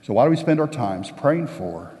 So why do we spend our times praying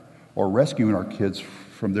for or rescuing our kids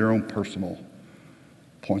from their own personal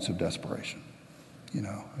points of desperation?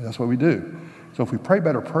 That's what we do. So if we pray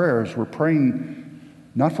better prayers, we're praying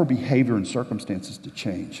not for behavior and circumstances to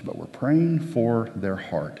change, but we're praying for their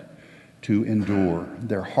heart to endure,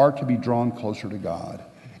 their heart to be drawn closer to God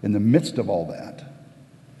in the midst of all that.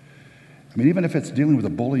 I mean, even if it's dealing with a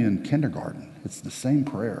bully in kindergarten, it's the same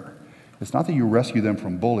prayer. It's not that you rescue them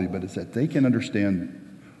from bully, but it's that they can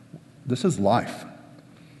understand this is life.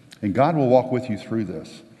 And God will walk with you through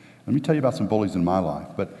this. Let me tell you about some bullies in my life.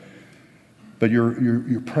 But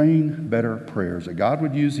you're praying better prayers, that God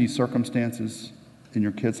would use these circumstances in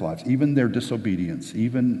your kids' lives, even their disobedience,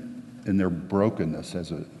 even in their brokenness,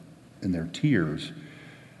 in their tears.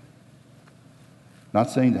 Not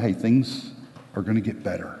saying that, hey, things are going to get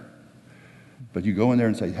better. But you go in there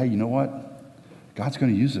and say, hey, you know what? God's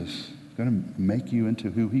going to use this. He's going to make you into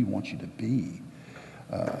who he wants you to be.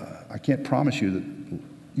 I can't promise you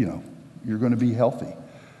that, you're going to be healthy.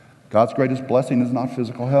 God's greatest blessing is not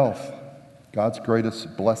physical health. God's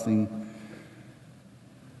greatest blessing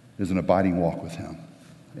is an abiding walk with him.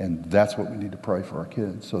 And that's what we need to pray for our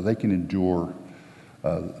kids, so they can endure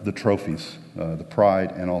the trophies, the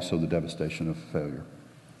pride, and also the devastation of failure.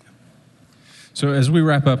 So as we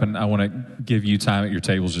wrap up, and I want to give you time at your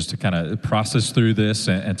tables just to kind of process through this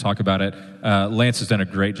and talk about it. Lance has done a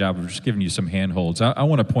great job of just giving you some handholds. I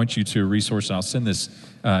want to point you to a resource, and I'll send this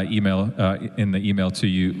email in the email to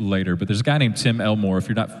you later. But there's a guy named Tim Elmore. If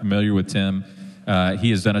you're not familiar with Tim,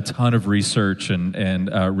 he has done a ton of research and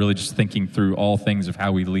really just thinking through all things of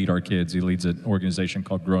how we lead our kids. He leads an organization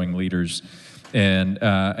called Growing Leaders.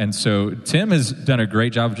 And so Tim has done a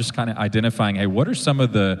great job of just kind of identifying, hey, what are some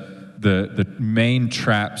of the main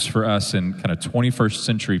traps for us in kind of 21st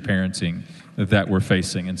century parenting that we're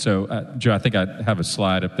facing. And so, Joe, I think I have a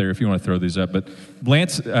slide up there if you want to throw these up. But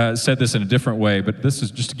Lance said this in a different way, but this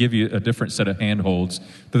is just to give you a different set of handholds,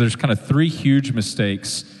 that there's kind of three huge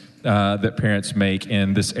mistakes that parents make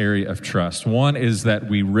in this area of trust. One is that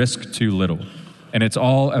we risk too little. And it's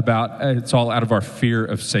all out of our fear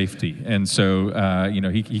of safety. And so,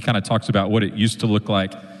 he kind of talks about what it used to look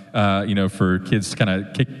like, for kids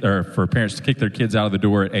to for parents to kick their kids out of the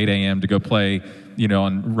door at 8 a.m. to go play,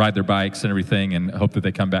 and ride their bikes and everything and hope that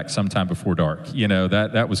they come back sometime before dark.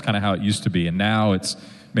 That was kind of how it used to be. And now it's,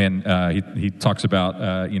 he talks about,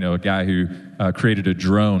 a guy who created a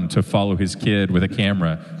drone to follow his kid with a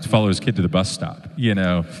camera, to follow his kid to the bus stop, in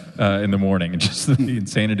the morning, and just the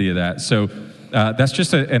insanity of that. So, that's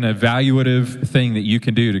just an evaluative thing that you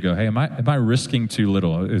can do to go, hey, am I risking too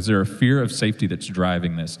little? Is there a fear of safety that's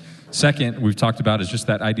driving this? Second, we've talked about is just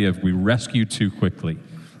that idea of we rescue too quickly.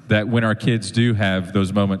 That when our kids do have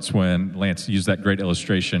those moments when Lance used that great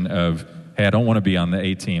illustration of, hey, I don't want to be on the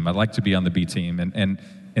A team. I'd like to be on the B team. And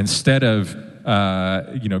instead of,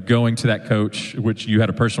 going to that coach, which you had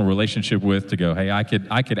a personal relationship with, to go, hey, I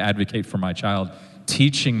could advocate for my child,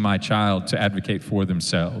 teaching my child to advocate for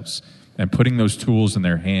themselves and putting those tools in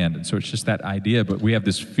their hand. And so it's just that idea, but we have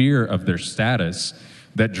this fear of their status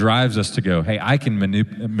that drives us to go, hey, I can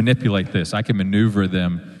manipulate this. I can maneuver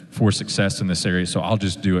them for success in this area, so I'll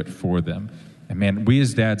just do it for them. And man, we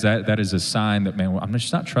as dads, that is a sign that, man, I'm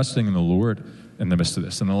just not trusting in the Lord in the midst of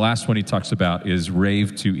this. And the last one he talks about is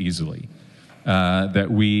rave too easily.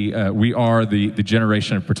 That we are the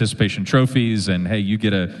generation of participation trophies, and hey, you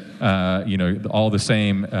get all the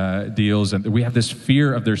same deals, and we have this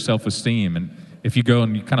fear of their self-esteem. And if you go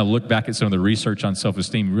and you kind of look back at some of the research on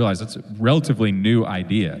self-esteem, you realize that's a relatively new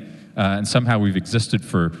idea, and somehow we've existed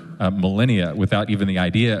for millennia without even the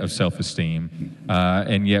idea of self-esteem,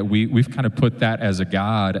 and yet we've kind of put that as a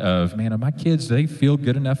god of, man, are my kids, do they feel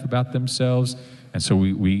good enough about themselves? And so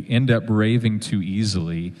we end up raving too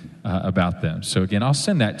easily about them. So again, I'll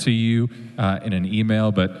send that to you in an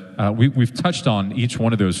email, but we've touched on each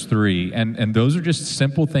one of those three, and those are just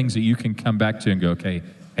simple things that you can come back to and go, okay,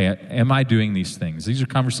 hey, am I doing these things? These are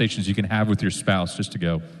conversations you can have with your spouse just to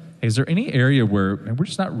go, hey, is there any area where we're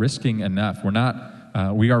just not risking enough?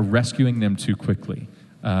 We are rescuing them too quickly.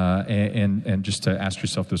 And just to ask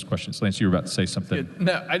yourself those questions. Lance, you were about to say something.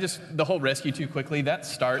 No, the whole rescue too quickly, that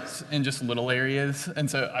starts in just little areas. And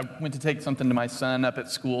so I went to take something to my son up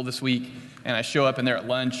at school this week, and I show up in there at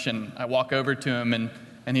lunch, and I walk over to him,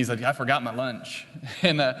 and he's like, I forgot my lunch.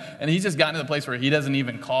 And he's just gotten to the place where he doesn't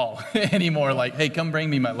even call anymore, like, hey, come bring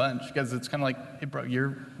me my lunch. Because it's kind of like, hey, bro,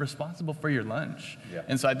 you're responsible for your lunch. Yeah.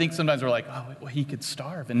 And so I think sometimes we're like, oh, well, he could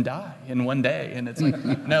starve and die in one day. And it's like,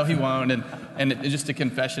 no, he won't. And it's just a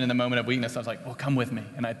confession in the moment of weakness. I was like, well, come with me.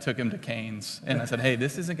 And I took him to Cane's. And I said, hey,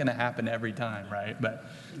 this isn't going to happen every time, right? But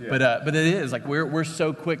it is. Like, we're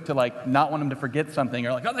so quick to, like, not want him to forget something.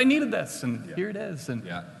 Or like, oh, they needed this. And here it is.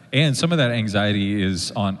 And some of that anxiety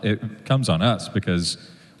comes on us because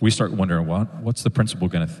we start wondering, what's the principal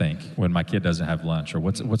going to think when my kid doesn't have lunch? Or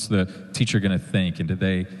what's the teacher going to think?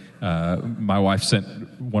 And my wife sent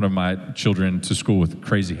one of my children to school with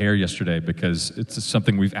crazy hair yesterday because it's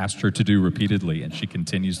something we've asked her to do repeatedly, and she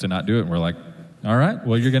continues to not do it. And we're like, all right,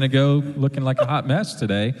 well, you're going to go looking like a hot mess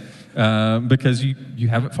today because you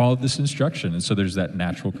haven't followed this instruction. And so there's that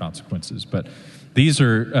natural consequences. But these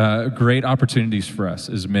are great opportunities for us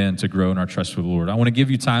as men to grow in our trust with the Lord. I want to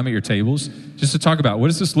give you time at your tables just to talk about what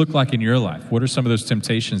does this look like in your life? What are some of those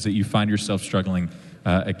temptations that you find yourself struggling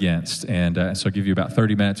against? And so I'll give you about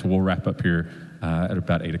 30 minutes, and we'll wrap up here at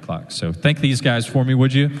about 8 o'clock. So thank these guys for me,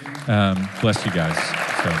 would you? Bless you guys.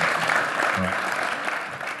 So, all right.